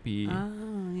icebergs might be.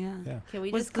 oh, yeah. Yeah. Can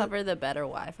we Was just the- cover the better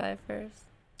Wi-Fi first?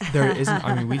 There isn't.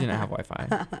 I mean, we didn't have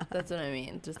Wi-Fi. That's what I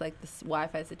mean. Just like this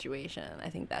Wi-Fi situation. I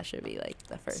think that should be like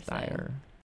the first thing. Dire.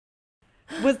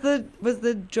 Was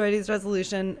the Joyde's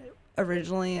resolution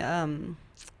originally an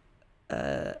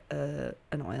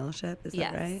oil ship? Is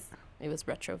Yes. that right? It was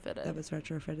retrofitted. That was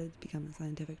retrofitted to become a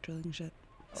scientific drilling ship.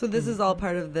 So this is all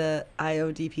part of the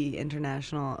IODP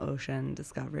International Ocean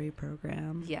Discovery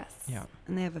Program. Yes. Yeah.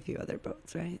 And they have a few other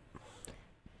boats, right?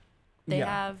 They Yeah.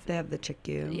 have They have the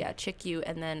CHICU. yeah, CHICU,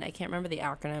 and then I can't remember the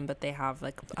acronym, but they have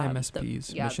like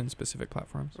MSPs, yeah. mission-specific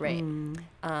platforms. Right.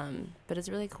 Mm. But it's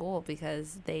really cool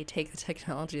because they take the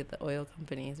technology that the oil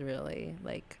companies really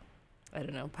like, I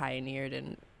don't know, pioneered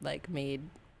and like made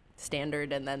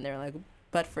standard, and then they're like,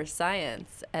 but for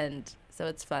science. And so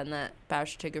it's fun that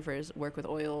biostratigraphers work with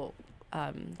oil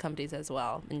companies as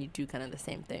well, and you do kind of the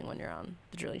same thing when you're on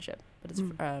the drilling ship, but it's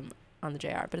on the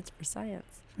JR, but it's for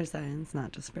science. For science,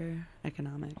 not just for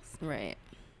economics. Right.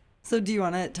 So do you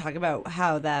want to talk about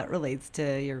how that relates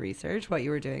to your research, what you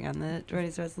were doing on the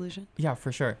Joyde's resolution? Yeah,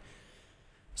 for sure.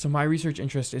 So my research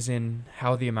interest is in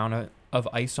how the amount of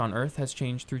ice on Earth has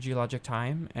changed through geologic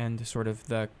time, and sort of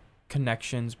the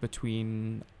connections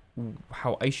between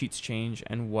how ice sheets change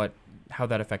and how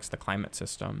that affects the climate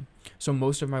system. So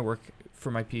most of my work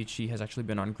for my PhD has actually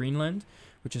been on Greenland,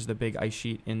 which is the big ice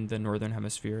sheet in the northern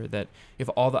hemisphere that if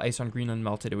all the ice on Greenland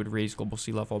melted, it would raise global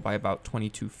sea level by about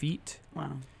 22 feet.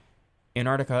 Wow.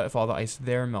 Antarctica, if all the ice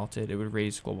there melted, it would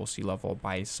raise global sea level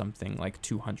by something like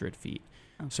 200 feet.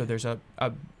 So Okay. there's a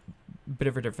bit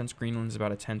of a difference. Greenland's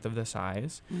about a tenth of the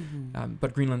size, Mhm.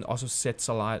 but Greenland also sits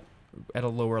a lot at a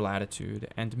lower latitude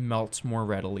and melts more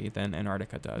readily than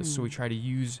Antarctica does. So we Mm. try to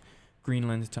use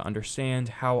Greenland to understand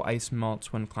how ice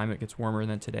melts when climate gets warmer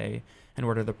than today, and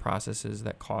what are the processes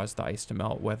that cause the ice to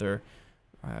melt, whether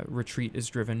retreat is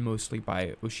driven mostly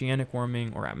by oceanic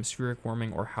warming or atmospheric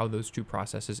warming, or how those two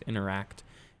processes interact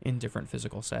in different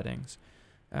physical settings.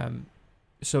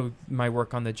 So my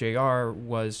work on the JR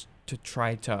was to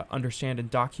try to understand and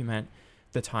document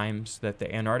the times that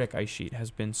the Antarctic ice sheet has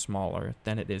been smaller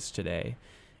than it is today.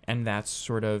 And that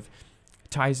sort of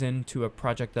ties into a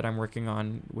project that I'm working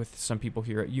on with some people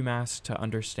here at UMass to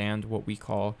understand what we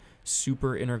call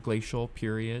super interglacial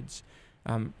periods.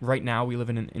 Right now, we live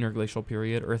in an interglacial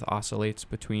period. Earth oscillates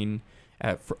between,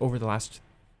 for over the last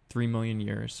 3 million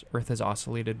years, Earth has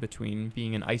oscillated between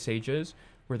being in ice ages,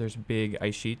 where there's big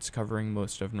ice sheets covering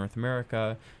most of North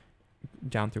America,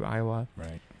 down through Iowa.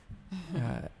 Right.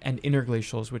 And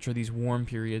interglacials, which are these warm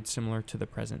periods similar to the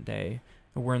present day.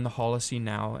 We're in the Holocene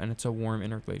now, and it's a warm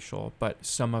interglacial, but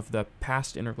some of the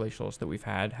past interglacials that we've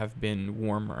had have been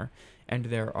warmer, and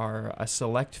there are a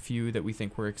select few that we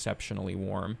think were exceptionally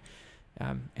warm.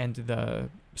 And the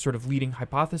sort of leading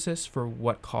hypothesis for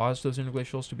what caused those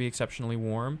interglacials to be exceptionally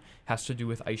warm has to do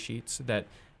with ice sheets, that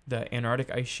the Antarctic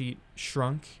ice sheet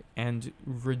shrunk and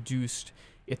reduced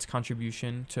its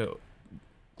contribution to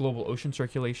global ocean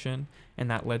circulation, and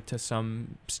that led to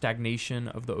some stagnation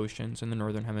of the oceans in the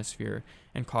northern hemisphere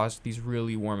and caused these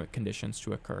really warm conditions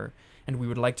to occur. And we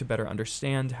would like to better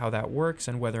understand how that works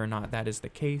and whether or not that is the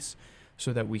case,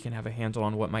 so that we can have a handle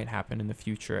on what might happen in the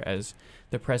future as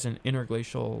the present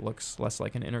interglacial looks less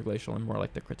like an interglacial and more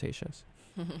like the Cretaceous.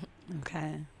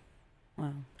 Okay.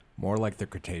 Wow. More Like the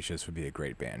Cretaceous would be a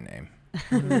great band name.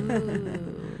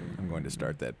 I'm going to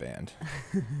start that band.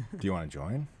 Do you want to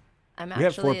join? I'm We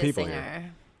have 4 actually a people singer.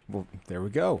 here. Well, there we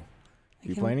go. Do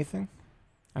you play anything?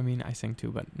 I mean, I sing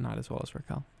too, but not as well as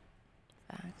Raquel.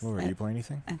 Facts. Laura, do you play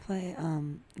anything? I play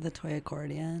the toy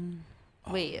accordion.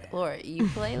 Oh, Wait, man. Laura, you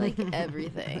play like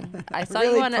everything. I saw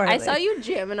Really you on. I saw poorly. you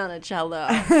jamming on a cello.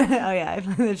 Oh yeah, I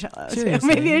play the cello too. Seriously?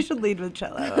 Maybe I should lead with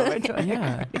cello over toy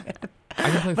Yeah. accordion. I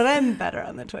can play But I'm better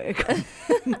on the toy accordion.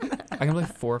 I can play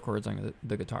 4 chords on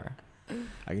the guitar.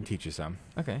 I can teach you some.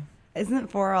 Okay. Isn't it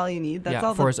 4 all you need? That's Yeah,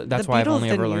 all. 4 is- that's the why I've Beatles only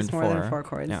ever didn't learned use more than 4. 4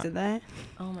 chords, Yeah. did they?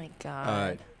 Oh my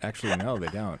god. Actually, no, they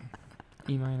don't.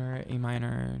 E minor, A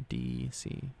minor, D,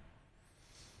 C.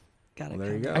 Got it. Well,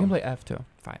 there you covered. go. I can play F too.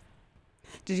 5.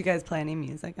 Did you guys play any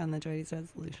music on the Joy's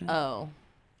Resolution? Oh.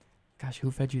 Gosh,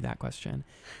 who fed you that question?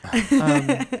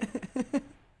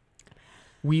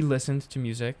 We listened to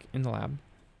music in the lab.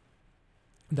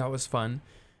 That was fun.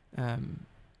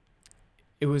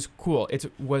 It was cool.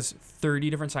 It was 30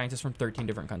 different scientists from 13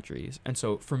 different countries. And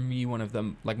so for me, one of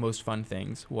the most fun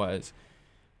things was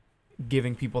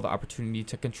giving people the opportunity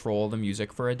to control the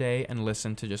music for a day and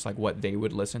listen to just what they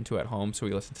would listen to at home. So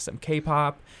we listened to some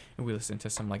K-pop, and we listened to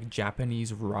some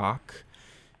Japanese rock,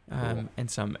 Cool.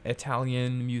 and some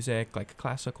Italian music, like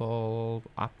classical,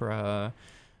 opera.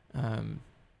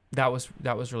 That was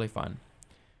really fun.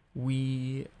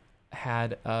 We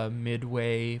had a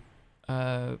midway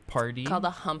party. Called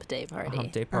a hump day party. A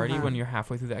hump day party Uh-huh. when you're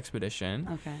halfway through the expedition.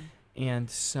 Okay. And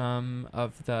some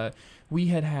of we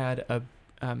had a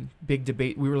big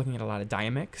debate. We were looking at a lot of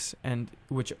diamics,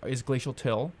 which is glacial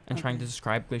till, and trying to Okay.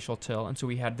 describe glacial till. And so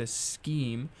we had this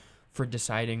scheme for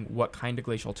deciding what kind of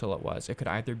glacial till it was. It could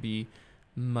either be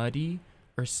muddy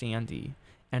or sandy.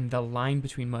 And the line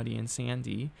between muddy and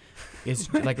sandy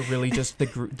is really just the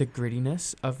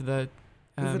grittiness of the.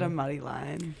 Is it a muddy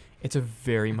line? It's a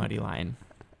very muddy line.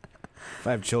 If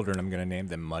I have children, I'm going to name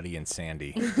them Muddy and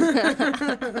Sandy.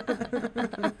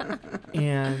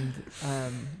 And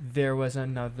there was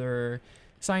another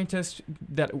scientist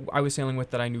that I was sailing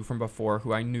with that I knew from before,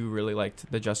 who I knew really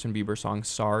liked the Justin Bieber song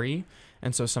Sorry.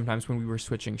 And so sometimes when we were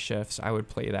switching shifts, I would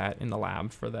play that in the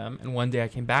lab for them. And one day I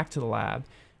came back to the lab,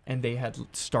 and they had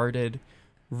started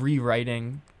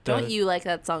rewriting. Don't you like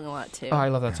that song a lot too? Oh, I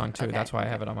love that song too. Okay. That's why I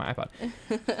have it on my iPod.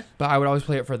 But I would always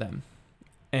play it for them.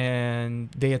 And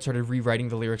they had started rewriting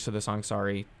the lyrics of the song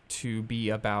Sorry to be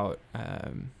about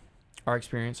our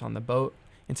experience on the boat.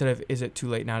 Instead of "Is it too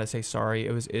late now to say sorry?"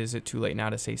 it was "Is it too late now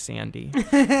to say Sandy?"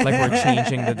 Like we're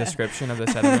changing the description of the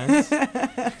sediments.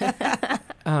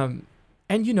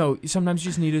 And sometimes you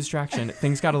just need a distraction.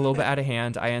 Things got a little bit out of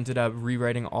hand. I ended up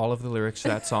rewriting all of the lyrics to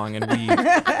that song, and we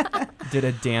did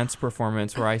a dance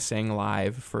performance where I sang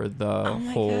live for the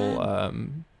whole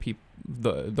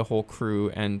the whole crew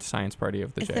and science party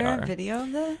of the Is JR. there a video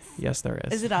of this? Yes, there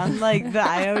is. Is it on the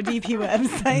IODP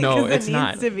website? No, 'Cause it's it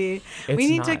not. needs to be. It's We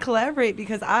need to not. collaborate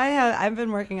because I've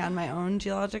been working on my own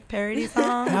geologic parody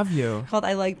song Have you? called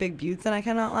 "I Like Big Buttes and I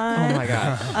Cannot Oh Lie." my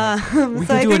god. We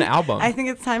So could I do an think- album. I think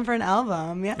it's time for an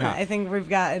album. Yeah, Yeah. I think we've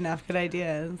got enough good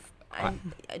ideas. I'm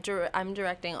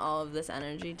directing all of this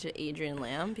energy to Adrienne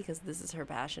Lamb because this is her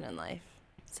passion in life.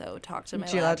 So talk to my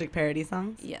lab. Geologic parody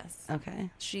songs. Yes. Okay.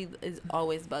 She is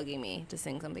always bugging me to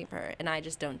sing something for her, and I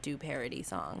just don't do parody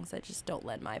songs. I just don't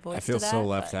lend my voice I feel to that. so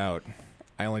left out.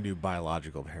 I only do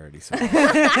biological parody songs.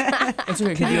 It's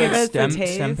okay. Can Can you you give us a STEM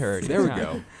taste? parody? There we Yeah.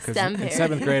 go. 'Cause STEM in parody.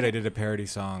 7th grade, I did a parody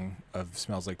song of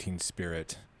 "Smells Like Teen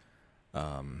Spirit,"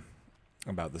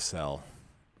 about the cell.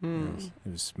 It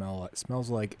was smells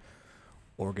like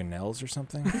organelles or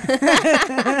something.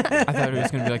 I thought it was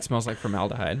gonna be smells like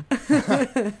formaldehyde.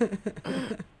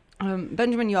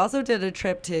 Benjamin, you also did a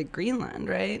trip to Greenland,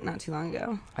 right? Not too long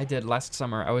ago. I did last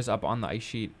summer. I was up on the ice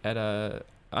sheet at a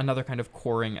another kind of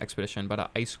coring expedition, but an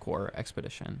ice core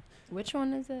expedition. Which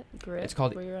one is it? Grip? It's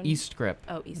called where you're on? East Grip.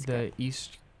 Oh, East the Grip.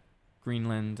 East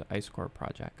Greenland Ice Core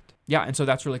Project. Yeah, and so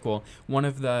that's really cool. One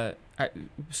of the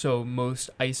so most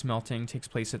ice melting takes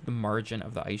place at the margin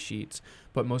of the ice sheets,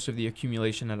 but most of the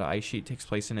accumulation of the ice sheet takes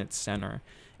place in its center.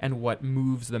 And what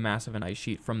moves the mass of an ice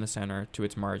sheet from the center to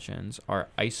its margins are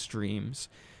ice streams.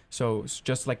 So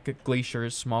just like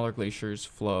glaciers, smaller glaciers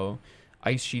flow,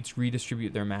 ice sheets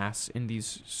redistribute their mass in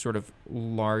these sort of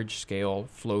large-scale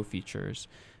flow features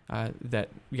that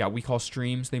we call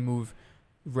streams. They move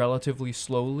relatively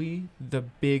slowly. The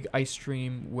big ice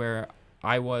stream where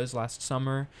I was last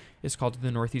summer is called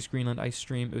the Northeast Greenland Ice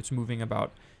Stream. It's moving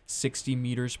about 60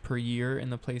 meters per year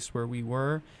in the place where we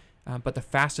were. But the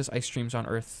fastest ice streams on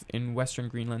Earth in Western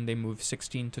Greenland, they move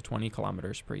 16 to 20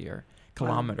 kilometers per year.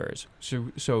 Kilometers.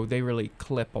 Wow. So they really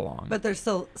clip along. But there's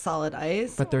still solid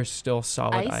ice. But there's still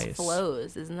solid ice. Ice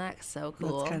flows. Isn't that so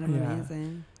cool? That's kind of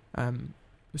amazing.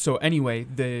 So anyway,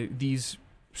 these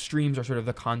streams are sort of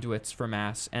the conduits for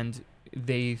mass, and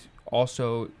they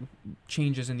also,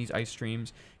 changes in these ice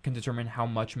streams can determine how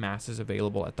much mass is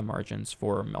available at the margins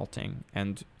for melting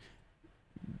and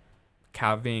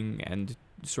calving and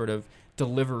sort of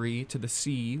delivery to the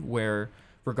sea, where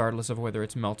regardless of whether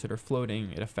it's melted or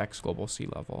floating, it affects global sea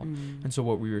level. And so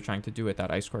what we were trying to do at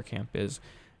that ice core camp is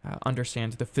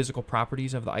understand the physical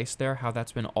properties of the ice there, how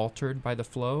that's been altered by the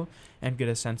flow, and get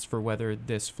a sense for whether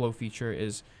this flow feature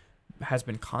has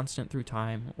been constant through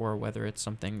time or whether it's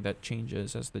something that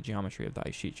changes as the geometry of the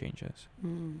ice sheet changes.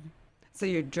 So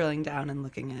you're drilling down and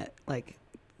looking at like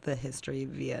the history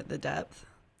via the depth.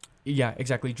 Yeah,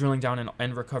 exactly. Drilling down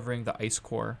and recovering the ice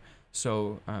core.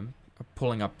 So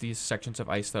pulling up these sections of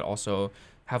ice that also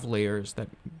have layers that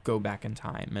go back in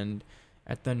time. And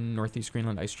at the Northeast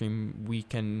Greenland Ice Stream, we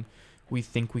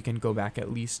think we can go back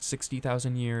at least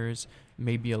 60,000 years,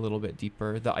 maybe a little bit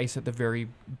deeper. The ice at the very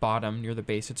bottom near the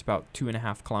base, it's about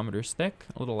 2.5 kilometers thick,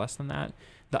 a little less than that.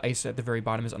 The ice at the very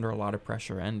bottom is under a lot of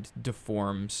pressure and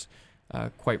deforms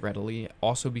quite readily.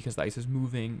 Also because the ice is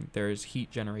moving, there's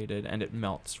heat generated and it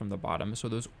melts from the bottom. So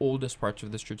those oldest parts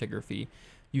of the stratigraphy,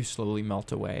 you slowly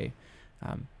melt away.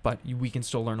 But we can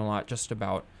still learn a lot just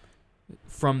about,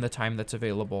 from the time that's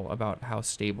available, about how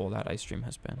stable that ice stream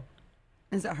has been.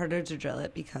 Is it harder to drill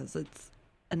it because it's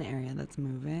an area that's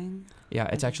moving? Yeah,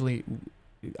 it's actually,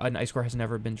 an ice core has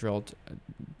never been drilled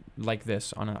like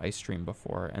this on an ice stream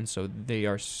before. And so they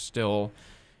are still,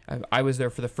 I was there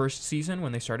for the first season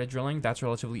when they started drilling. That's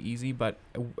relatively easy. But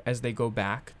as they go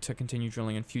back to continue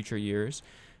drilling in future years,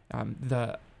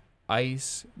 the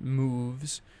ice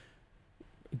moves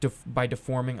by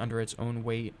deforming under its own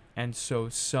weight. And so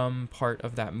some part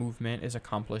of that movement is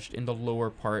accomplished in the lower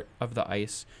part of the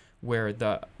ice, where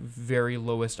the very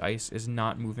lowest ice is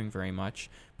not moving very much,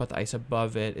 but the ice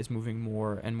above it is moving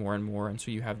more and more and more. And so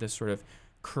you have this sort of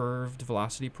curved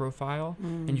velocity profile.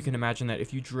 And you can imagine that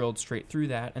if you drilled straight through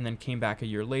that and then came back a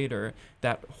year later,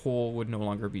 that hole would no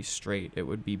longer be straight. It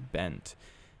would be bent.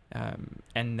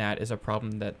 And that is a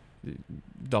problem that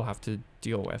they'll have to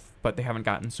deal with. But they haven't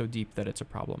gotten so deep that it's a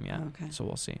problem yet. Okay. So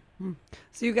we'll see.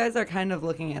 So you guys are kind of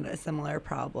looking at a similar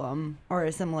problem or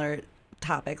a similar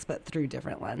topics, but through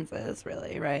different lenses,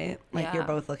 really, right? Like you're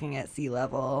both looking at sea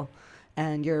level,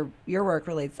 and your work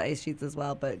relates to ice sheets as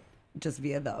well, but just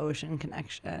via the ocean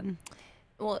connection.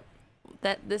 Well,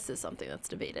 this is something that's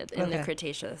debated in the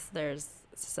Cretaceous. There's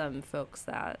some folks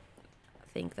that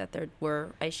think that there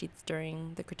were ice sheets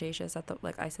during the Cretaceous at the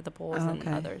ice at the poles, and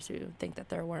others who think that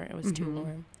there weren't. It was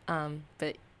too warm.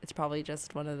 But it's probably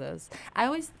just one of those. I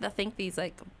always think these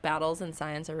battles in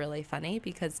science are really funny,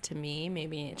 because to me,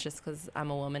 maybe it's just because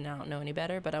I'm a woman and I don't know any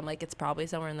better, but I'm it's probably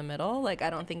somewhere in the middle. I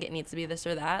don't think it needs to be this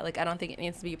or that. I don't think it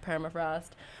needs to be permafrost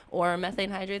or methane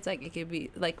hydrates. It could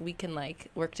be we can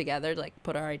work together to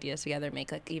put our ideas together,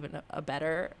 make even a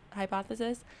better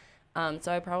hypothesis.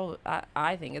 So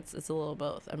I think it's a little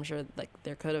both. I'm sure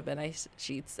there could have been ice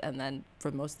sheets, and then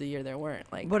for most of the year there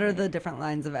weren't. What are the different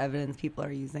lines of evidence people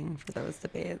are using for those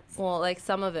debates? Well,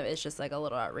 some of it is just a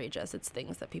little outrageous. It's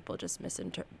things that people just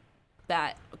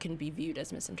that can be viewed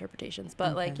as misinterpretations.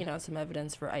 But some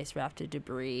evidence for ice rafted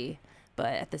debris.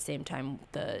 But at the same time,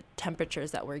 the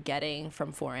temperatures that we're getting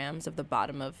from forams of the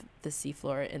bottom of the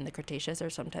seafloor in the Cretaceous are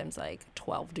sometimes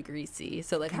 12 degrees C.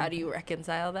 So how do you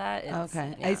reconcile that?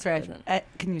 Ice raft.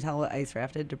 Can you tell what ice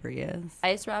rafted debris is?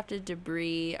 Ice rafted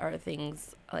debris are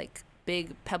things like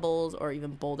big pebbles or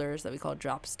even boulders that we call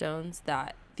drop stones,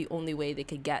 that the only way they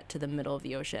could get to the middle of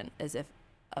the ocean is if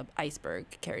an iceberg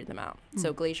carried them out.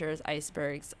 So glaciers,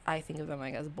 icebergs, I think of them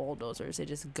as bulldozers. They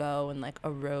just go and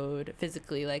erode,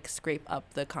 physically scrape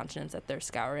up the continents that they're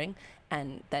scouring,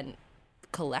 and then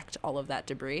collect all of that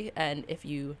debris. And if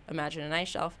you imagine an ice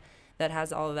shelf that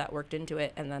has all of that worked into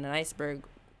it, and then an iceberg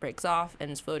breaks off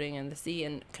and is floating in the sea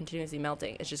and continuously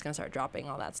melting, it's just going to start dropping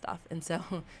all that stuff. And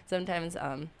so sometimes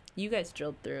you guys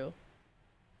drilled through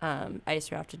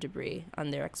ice rafted debris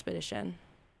on their expedition.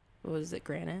 What was it,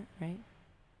 granite, right?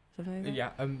 Something like that? Yeah,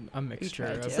 a mixture.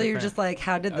 tried Of to. So you're different- just like,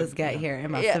 how did this get yeah. here? It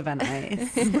must Yeah. have been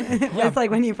ice. It's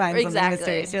like when you find something Exactly.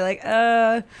 mysterious, you're like,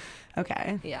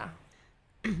 okay. Yeah.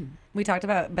 We talked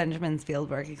about Benjamin's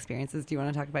fieldwork experiences. Do you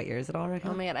want to talk about yours at all,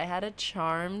 Raquel? Oh my God, I had a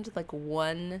charmed, like,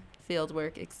 one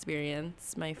fieldwork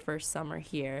experience my first summer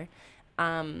here.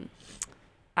 I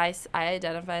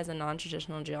identify as a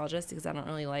non-traditional geologist because I don't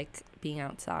really like being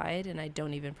outside, and I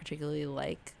don't even particularly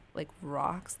like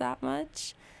rocks that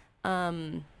much.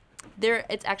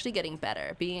 It's actually getting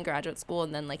better. Being in graduate school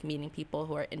and then like meeting people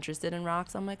who are interested in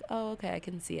rocks, I'm like, oh, okay, I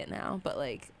can see it now. But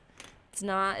like, it's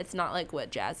not like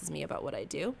what jazzes me about what I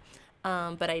do.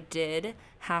 But I did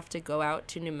have to go out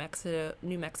to New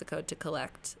Mexico to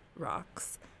collect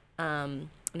rocks. And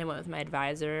I went with my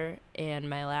advisor and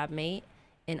my lab mate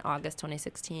in August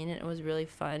 2016, and it was really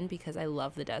fun because I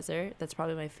love the desert. That's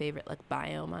probably my favorite like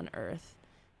biome on Earth.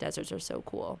 Deserts are so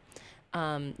cool.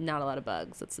 Not a lot of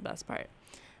bugs. That's the best part.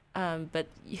 But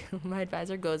my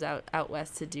advisor goes out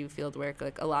west to do field work.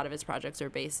 Like a lot of his projects are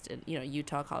based in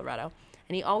Utah, Colorado,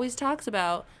 and he always talks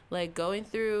about like going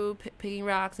through picking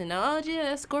rocks and oh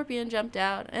yeah, a scorpion jumped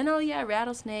out, and oh yeah,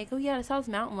 rattlesnake. Oh yeah, I saw this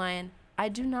mountain lion. I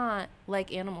do not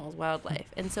like animals, wildlife,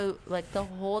 and so like the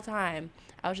whole time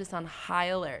I was just on high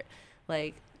alert,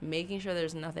 like making sure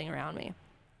there's nothing around me.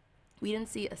 We didn't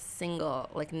see a single,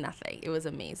 like nothing. It was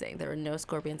amazing. There were no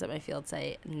scorpions at my field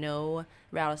site, no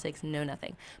rattlesnakes, no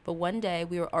nothing. But one day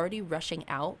we were already rushing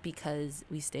out because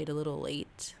we stayed a little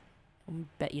late. I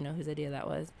bet you know whose idea that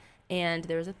was. And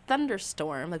there was a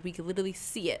thunderstorm. Like we could literally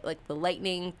see it, like the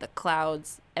lightning, the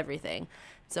clouds, everything.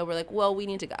 So we're like, well, we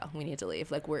need to go. We need to leave.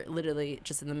 Like we're literally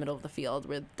just in the middle of the field.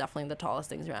 We're definitely the tallest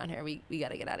things around here. We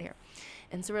got to get out of here.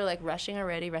 And so we're like rushing.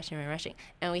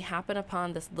 And we happen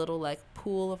upon this little like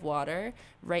pool of water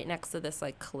right next to this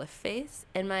like cliff face.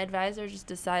 And my advisor just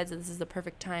decides that this is the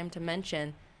perfect time to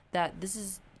mention that this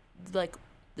is like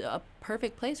a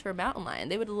perfect place for a mountain lion.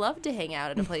 They would love to hang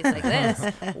out at a place like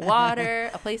this. Water,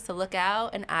 a place to look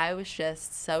out. And I was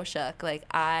just so shook. Like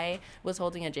I was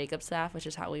holding a Jacobs staff, which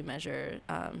is how we measure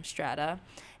strata.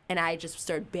 And I just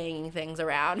started banging things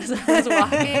around as I was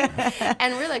walking.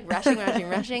 And we're like rushing.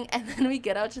 And then we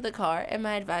get out to the car and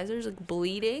my advisor's like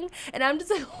bleeding. And I'm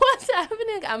just like, what's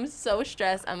happening? I'm so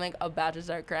stressed. I'm like about to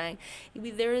start crying.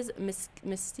 There is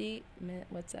what's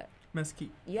that?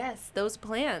 Mesquite. Yes, those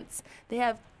plants. They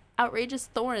have outrageous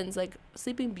thorns, like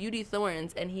Sleeping Beauty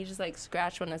thorns. And he just like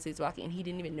scratched one as he's walking. And he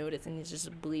didn't even notice. And he's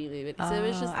just bleeding. So it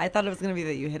was just... I thought it was going to be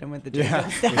that you hit him with the Yeah.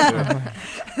 Jacobs.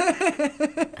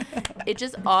 It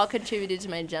just all contributed to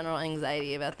my general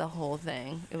anxiety about the whole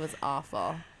thing. It was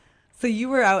awful. So you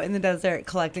were out in the desert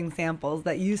collecting samples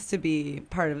that used to be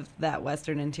part of that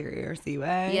Western Interior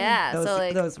Seaway. Yeah, Those, so,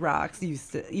 like- those rocks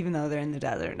used to, even though they're in the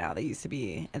desert now, they used to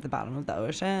be at the bottom of the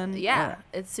ocean. Yeah, Or-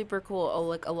 it's super cool. Oh,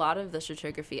 like a lot of the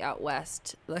stratigraphy out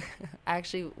west. Like, I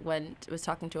actually was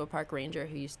talking to a park ranger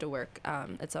who used to work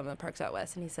at some of the parks out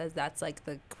west, and he says that's like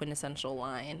the quintessential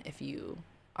line if you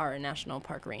are a national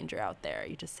park ranger out there.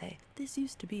 You just say, this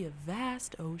used to be a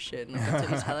vast ocean. Like, that's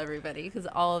what you tell everybody, because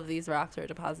all of these rocks are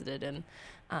deposited in,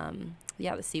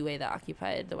 the seaway that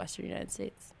occupied the western United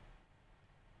States.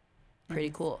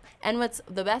 Pretty cool. And what's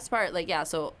the best part,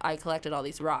 so I collected all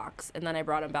these rocks, and then I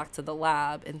brought them back to the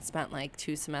lab and spent like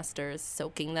 2 semesters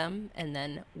soaking them and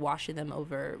then washing them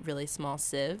over really small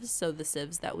sieves. So the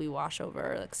sieves that we wash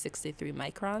over are like 63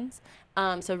 microns.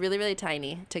 So really, really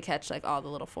tiny to catch like all the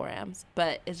little forams.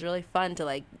 But it's really fun to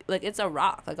like it's a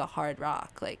rock, like a hard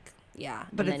rock. Yeah.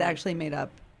 But it's actually made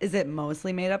up. Is it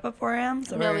mostly made up of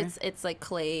forams? No, or- it's like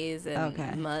clays and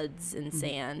Okay. muds and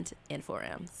sand and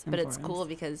forams. And But it's forams. cool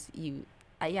because like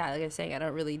I was saying, I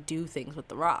don't really do things with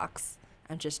the rocks.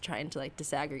 I'm just trying to like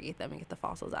disaggregate them and get the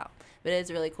fossils out. But it's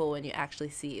really cool when you actually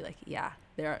see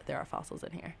there are fossils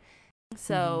in here.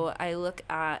 So I look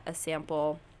at a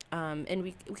sample, and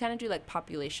we kind of do like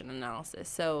population analysis.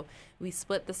 So we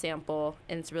split the sample,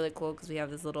 and it's really cool because we have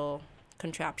this little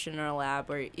contraption in our lab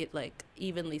where it like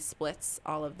evenly splits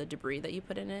all of the debris that you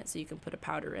put in it, so you can put a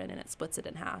powder in and it splits it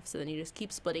in half. So then you just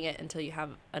keep splitting it until you have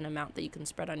an amount that you can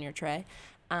spread on your tray.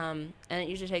 And it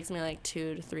usually takes me like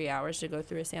 2 to 3 hours to go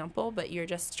through a sample, but you're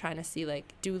just trying to see,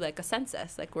 like, do like a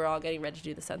census. Like, we're all getting ready to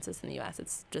do the census in the U.S.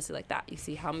 It's just like that. You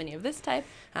see how many of this type,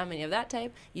 how many of that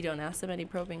type. You don't ask them any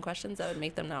probing questions that would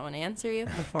make them not want to answer you.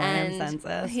 The forum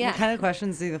census. Yeah. What kind of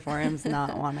questions do the forums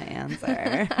not want to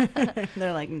answer?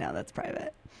 They're like, no, that's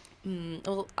private.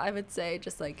 Well, I would say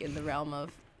just like in the realm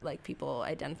of like people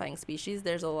identifying species,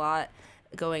 there's a lot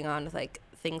going on with like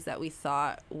things that we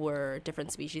thought were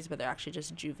different species, but they're actually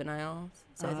just juveniles.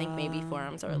 So I think maybe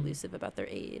forams are elusive about their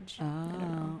age. I don't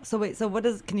know. So wait,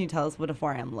 can you tell us what a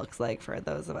forum looks like for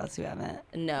those of us who haven't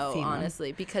No, seen them?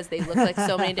 honestly, because they look like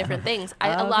so many different things.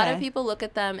 A lot of Okay. people look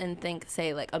at them and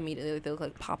say like immediately they look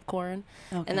like popcorn.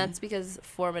 Okay. And that's because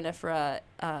foraminifera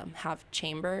have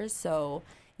chambers. So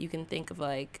you can think of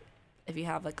like, if you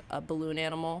have like a balloon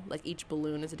animal, like each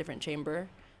balloon is a different chamber.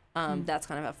 That's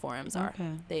kind of how forams are.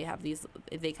 Okay. They have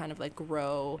they kind of like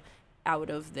grow out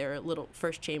of their little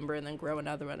first chamber and then grow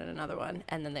another one and another one.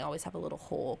 And then they always have a little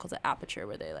hole called an aperture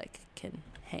where they like can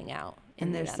hang out in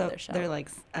And and out of their shell. they're like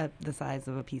the size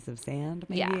of a piece of sand,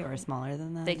 maybe, Yeah. or smaller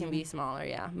than that. They can be smaller,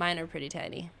 yeah. Mine are pretty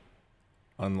tiny.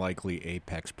 Unlikely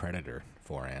apex predator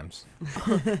forams.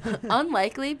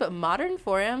 Unlikely, but modern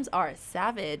forams are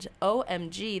savage.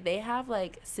 OMG. They have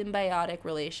like symbiotic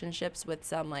relationships with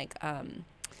some like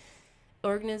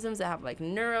organisms that have like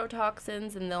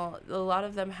neurotoxins, and a lot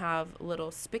of them have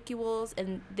little spicules,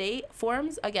 and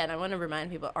forams, again, I want to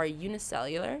remind people, are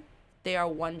unicellular. They are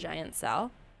one giant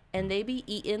cell, and they be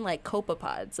eaten like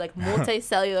copepods, like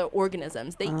multicellular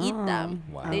organisms. They eat them.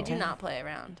 Wow. They do not play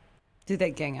around. Do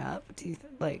they gang up? Do you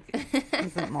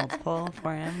is it multiple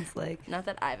forams? Like, Not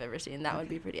that I've ever seen. That would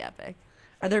be pretty epic.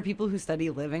 are there people who study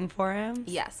living forams?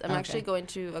 Yes, I'm Okay. actually going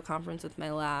to a conference with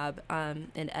my lab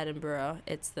in Edinburgh.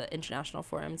 It's the International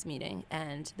Forams meeting,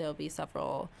 and there'll be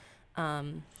several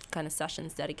kind of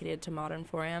sessions dedicated to modern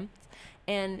forams.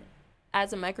 And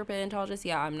as a micropaleontologist,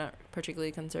 yeah, I'm not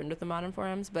particularly concerned with the modern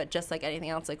forams, but just like anything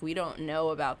else, like we don't know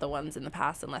about the ones in the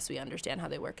past unless we understand how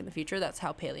they work in the future. That's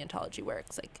how paleontology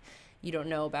works. Like, you don't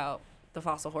know about the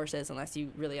fossil horses unless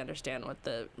you really understand what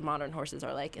the modern horses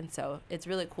are like. And so it's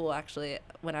really cool, actually.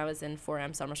 When I was in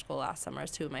 4M summer school last summer,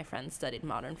 2 of my friends studied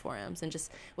modern forams, and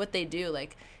just what they do,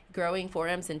 like growing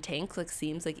forams in tanks, like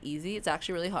seems like easy. It's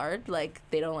actually really hard. Like,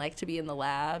 they don't like to be in the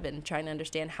lab, and trying to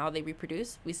understand how they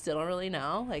reproduce, we still don't really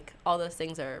know. Like, all those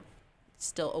things are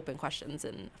still open questions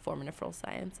in foraminiferal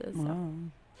sciences. So. Wow,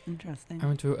 interesting. I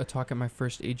went to a talk at my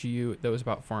first AGU that was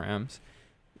about forams.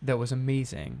 That was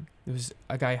amazing. It was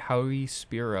a guy, Howie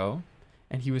Spiro,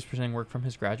 and he was presenting work from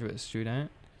his graduate student.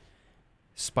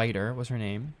 Spider was her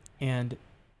name. And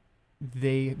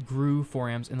they grew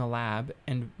forams in the lab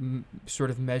and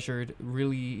sort of measured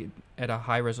really at a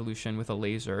high resolution with a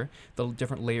laser the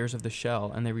different layers of the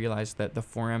shell. And they realized that the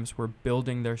forams were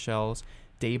building their shells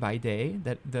day by day,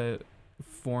 that the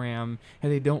foram,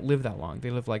 and they don't live that long.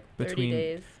 They live like 30 between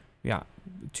days.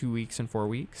 2 weeks and 4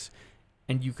 weeks.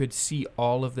 And you could see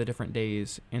all of the different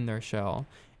days in their shell.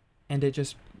 And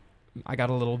I got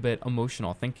a little bit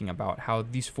emotional thinking about how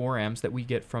these forams that we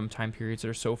get from time periods that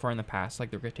are so far in the past,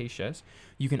 like the Cretaceous,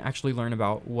 you can actually learn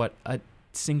about what a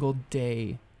single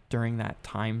day during that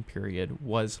time period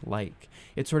was like.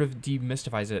 It sort of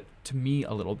demystifies it to me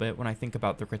a little bit. When I think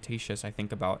about the Cretaceous, I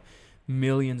think about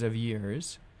millions of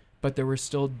years, but there were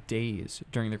still days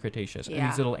during the Cretaceous. And Yeah.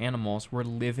 these little animals were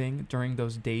living during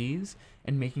those days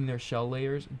and making their shell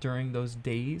layers during those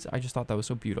days. I just thought that was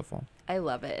so beautiful. I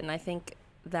love it, and I think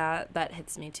that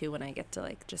hits me too when I get to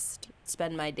like just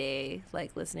spend my day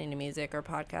like listening to music or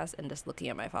podcasts and just looking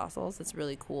at my fossils. It's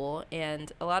really cool.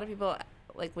 And a lot of people,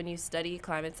 like when you study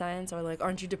climate science, are like,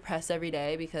 aren't you depressed every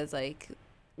day because like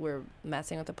we're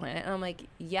messing with the planet? And I'm like,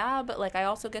 yeah, but like I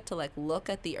also get to like look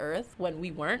at the earth when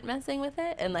we weren't messing with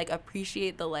it and like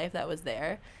appreciate the life that was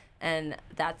there. And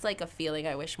that's like a feeling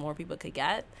I wish more people could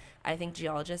get. I think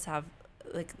geologists have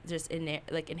like just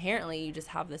inherently you just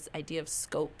have this idea of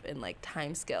scope and like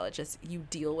time scale. It just, you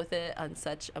deal with it on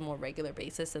such a more regular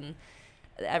basis than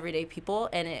everyday people,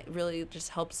 and it really just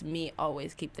helps me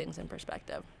always keep things in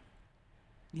perspective.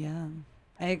 Yeah,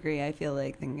 I agree. I feel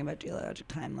like thinking about geologic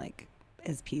time like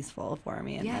is peaceful for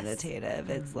me and Yes. meditative.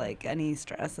 It's like any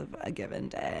stress of a given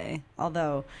day.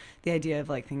 Although the idea of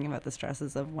like thinking about the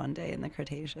stresses of one day in the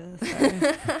Cretaceous,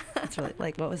 it's really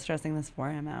like, what was stressing this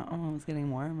foram out? Oh, it was getting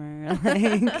warmer. Like,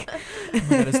 Oh my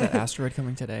God, is that asteroid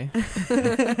coming today?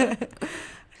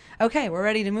 okay, we're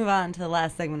ready to move on to the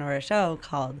last segment of our show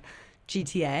called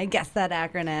GTA. Guess that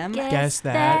acronym. Guess Guess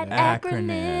that that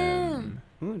acronym.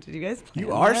 Ooh, did you guys plan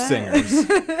You are that? singers.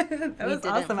 That We was didn't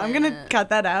awesome. I'm plan going to it. cut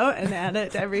that out and add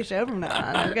it to every show from now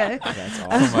on, okay? That's Oh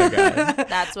awesome. my god.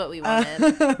 That's what we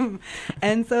wanted.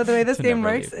 And so the way this To game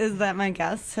never works is that my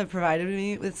guests have provided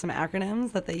me with some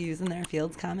acronyms that they use in their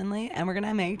fields commonly, and we're going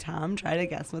to make Tom try to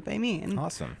guess what they mean.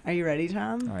 Awesome. Are you ready,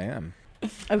 Tom? I am.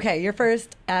 Okay, your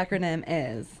first acronym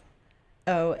is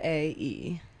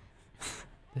OAE.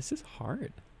 This is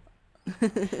hard.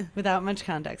 Without much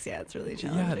context, yeah, it's really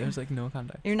challenging. Yeah, there's like no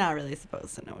context. You're not really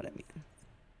supposed to know what it means.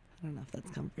 I don't know if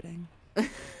that's comforting.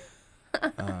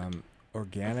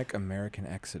 Organic American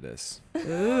Exodus.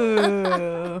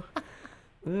 Ooh.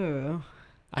 Ooh.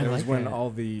 I It was like when it. all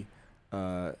the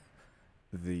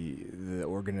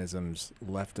organisms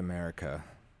left America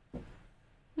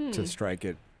to strike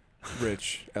it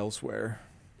rich elsewhere.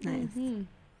 Nice.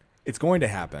 It's going to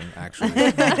happen, actually.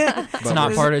 It's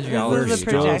not part of This geology. We're is a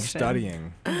still projection.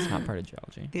 studying. It's not part of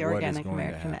geology. The what is Organic going to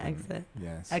American happen.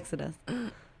 Yes. Exodus.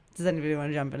 Does anybody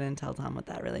want to jump in and tell Tom what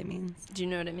that really means? Do you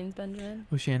know what it means, Benjamin?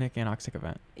 Oceanic anoxic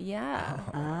event. Yeah.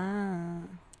 Ah.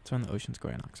 It's when the oceans go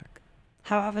anoxic.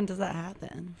 How often does that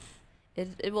happen?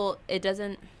 It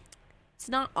doesn't. It's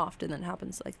not often that it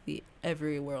happens to, like, the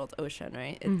every world ocean,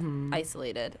 right? It's Mhm.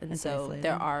 isolated, and It's so isolated.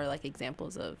 there are like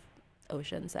examples of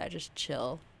oceans that just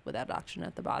chill without oxygen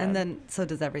at the bottom. And then, so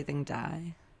does everything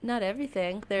die? Not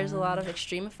everything. There's a lot of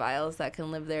extremophiles that can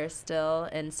live there still,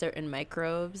 and certain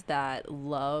microbes that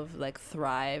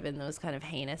thrive in those kind of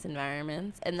heinous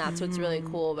environments. And that's what's really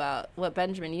cool about what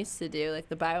Benjamin used to do, like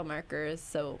the biomarkers.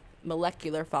 So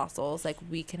molecular fossils, like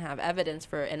we can have evidence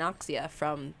for anoxia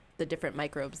from the different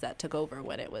microbes that took over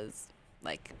when it was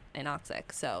like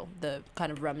anoxic. So the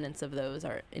kind of remnants of those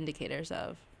are indicators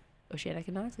of oceanic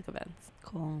anoxic events.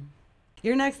 Cool.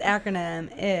 Your next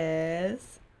acronym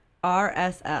is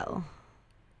RSL.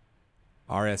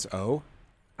 RSO?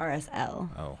 RSL.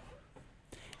 Oh.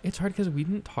 It's hard because we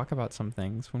didn't talk about some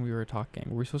things when we were talking.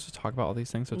 Were we supposed to talk about all these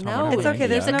things? So Tom No, would have It's like okay,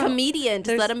 there's He's yeah. a no- comedian. Just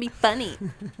there's- let him be funny.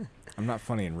 I'm not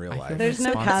funny in real I feel life. like There's no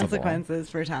Responsible. consequences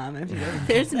for Tom if you don't.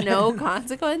 There's no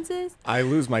consequences. I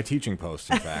lose my teaching post,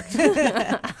 in fact.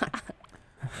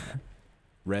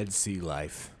 Red Sea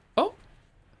Life.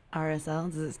 RSL,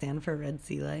 does it stand for Red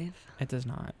Sea Life? It does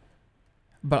not.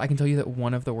 But I can tell you that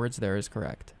one of the words there is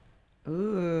correct.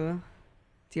 Ooh.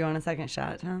 Do you want a second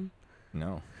shot, Tom?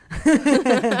 No.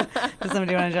 Does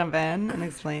somebody want to jump in and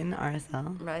explain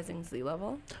RSL? Rising sea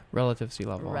level. Relative sea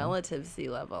level. Relative sea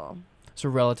level. So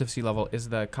relative sea level is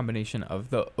the combination of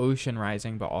the ocean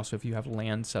rising, but also if you have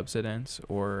land subsidence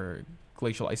or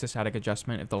glacial isostatic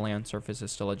adjustment, if the land surface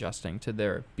is still adjusting to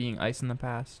there being ice in the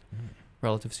past.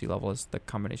 Relative sea level is the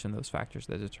combination of those factors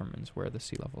that determines where the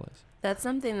sea level is. That's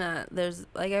something that there's,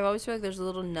 like, I always feel like there's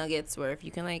little nuggets where if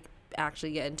you can, like,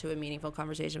 actually get into a meaningful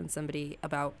conversation with somebody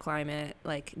about climate,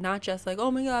 like, not just like, oh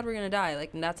my God, we're going to die.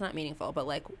 Like, that's not meaningful, but,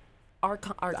 like, our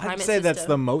climate I'd say that's the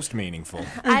system- most meaningful.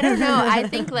 I don't know. I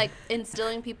think, like,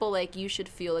 instilling people, like, you should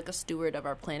feel like a steward of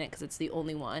our planet because it's the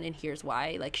only one, and here's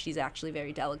why. Like, she's actually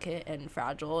very delicate and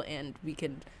fragile, and we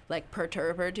could, like,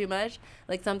 perturb her too much.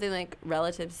 Like, something like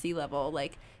relative sea level,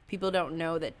 like, people don't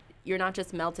know that you're not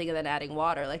just melting and then adding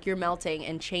water. Like, you're melting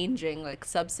and changing, like,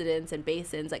 subsidence and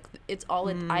basins. Like, it's all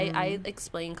I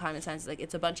explain climate science, like,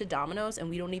 it's a bunch of dominoes, and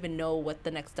we don't even know what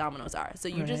the next dominoes are. So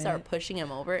you just start Right. pushing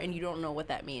them over, and you don't know what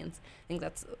that means. I think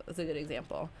that's a good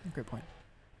example. Great point.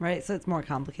 Right? So it's more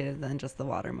complicated than just the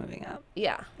water moving up.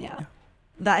 Yeah. Yeah.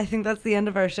 I think that's the end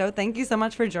of our show. Thank you so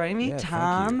much for joining me, Yeah, thank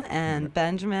Tom you. and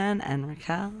Benjamin and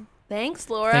Raquel. Thanks,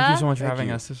 Laura. Thank you so much for Thank having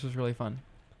you. us. This was really fun.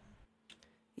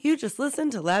 You just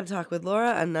listened to Lab Talk with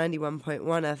Laura on 91.1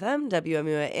 FM,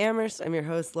 WMUA Amherst. I'm your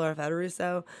host, Laura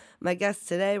Federuso. My guests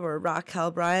today were Raquel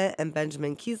Bryant and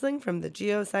Benjamin Kiesling from the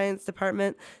Geoscience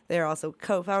Department. They are also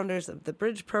co-founders of the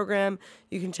Bridge program.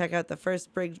 You can check out the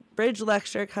first Bridge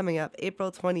lecture coming up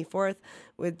April 24th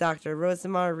with Dr.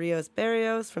 Rosamar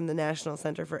Rios-Barrios from the National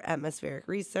Center for Atmospheric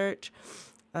Research.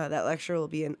 That lecture will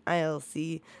be in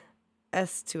ILC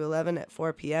S211 at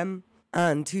 4 p.m.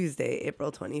 on Tuesday,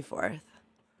 April 24th.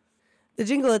 The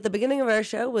jingle at the beginning of our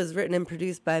show was written and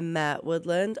produced by Matt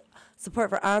Woodland. Support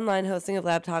for online hosting of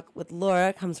Lab Talk with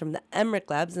Laura comes from the Emmerich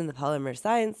Labs in the Polymer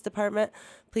Science Department.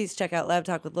 Please check out Lab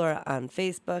Talk with Laura on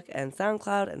Facebook and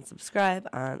SoundCloud and subscribe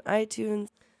on iTunes.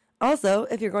 Also,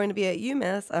 if you're going to be at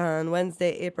UMass on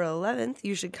Wednesday, April 11th,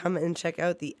 you should come and check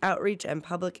out the Outreach and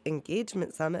Public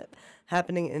Engagement Summit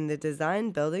happening in the Design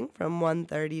Building from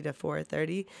 1:30 to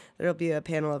 4:30. There will be a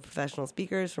panel of professional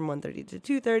speakers from 1:30 to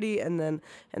 2:30, and then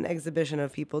an exhibition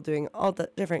of people doing all the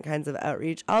different kinds of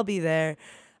outreach. I'll be there.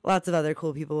 lots of other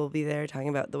cool people will be there talking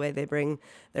about the way they bring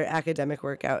their academic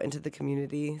work out into the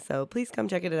community. So please come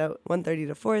check it out, 1:30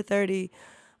 to 4:30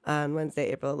 on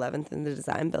Wednesday, April 11th in the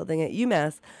Design Building at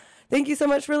UMass. Thank you so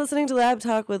much for listening to Lab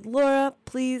Talk with Laura.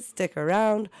 Please stick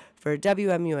around for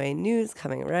WMUA News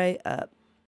coming right up.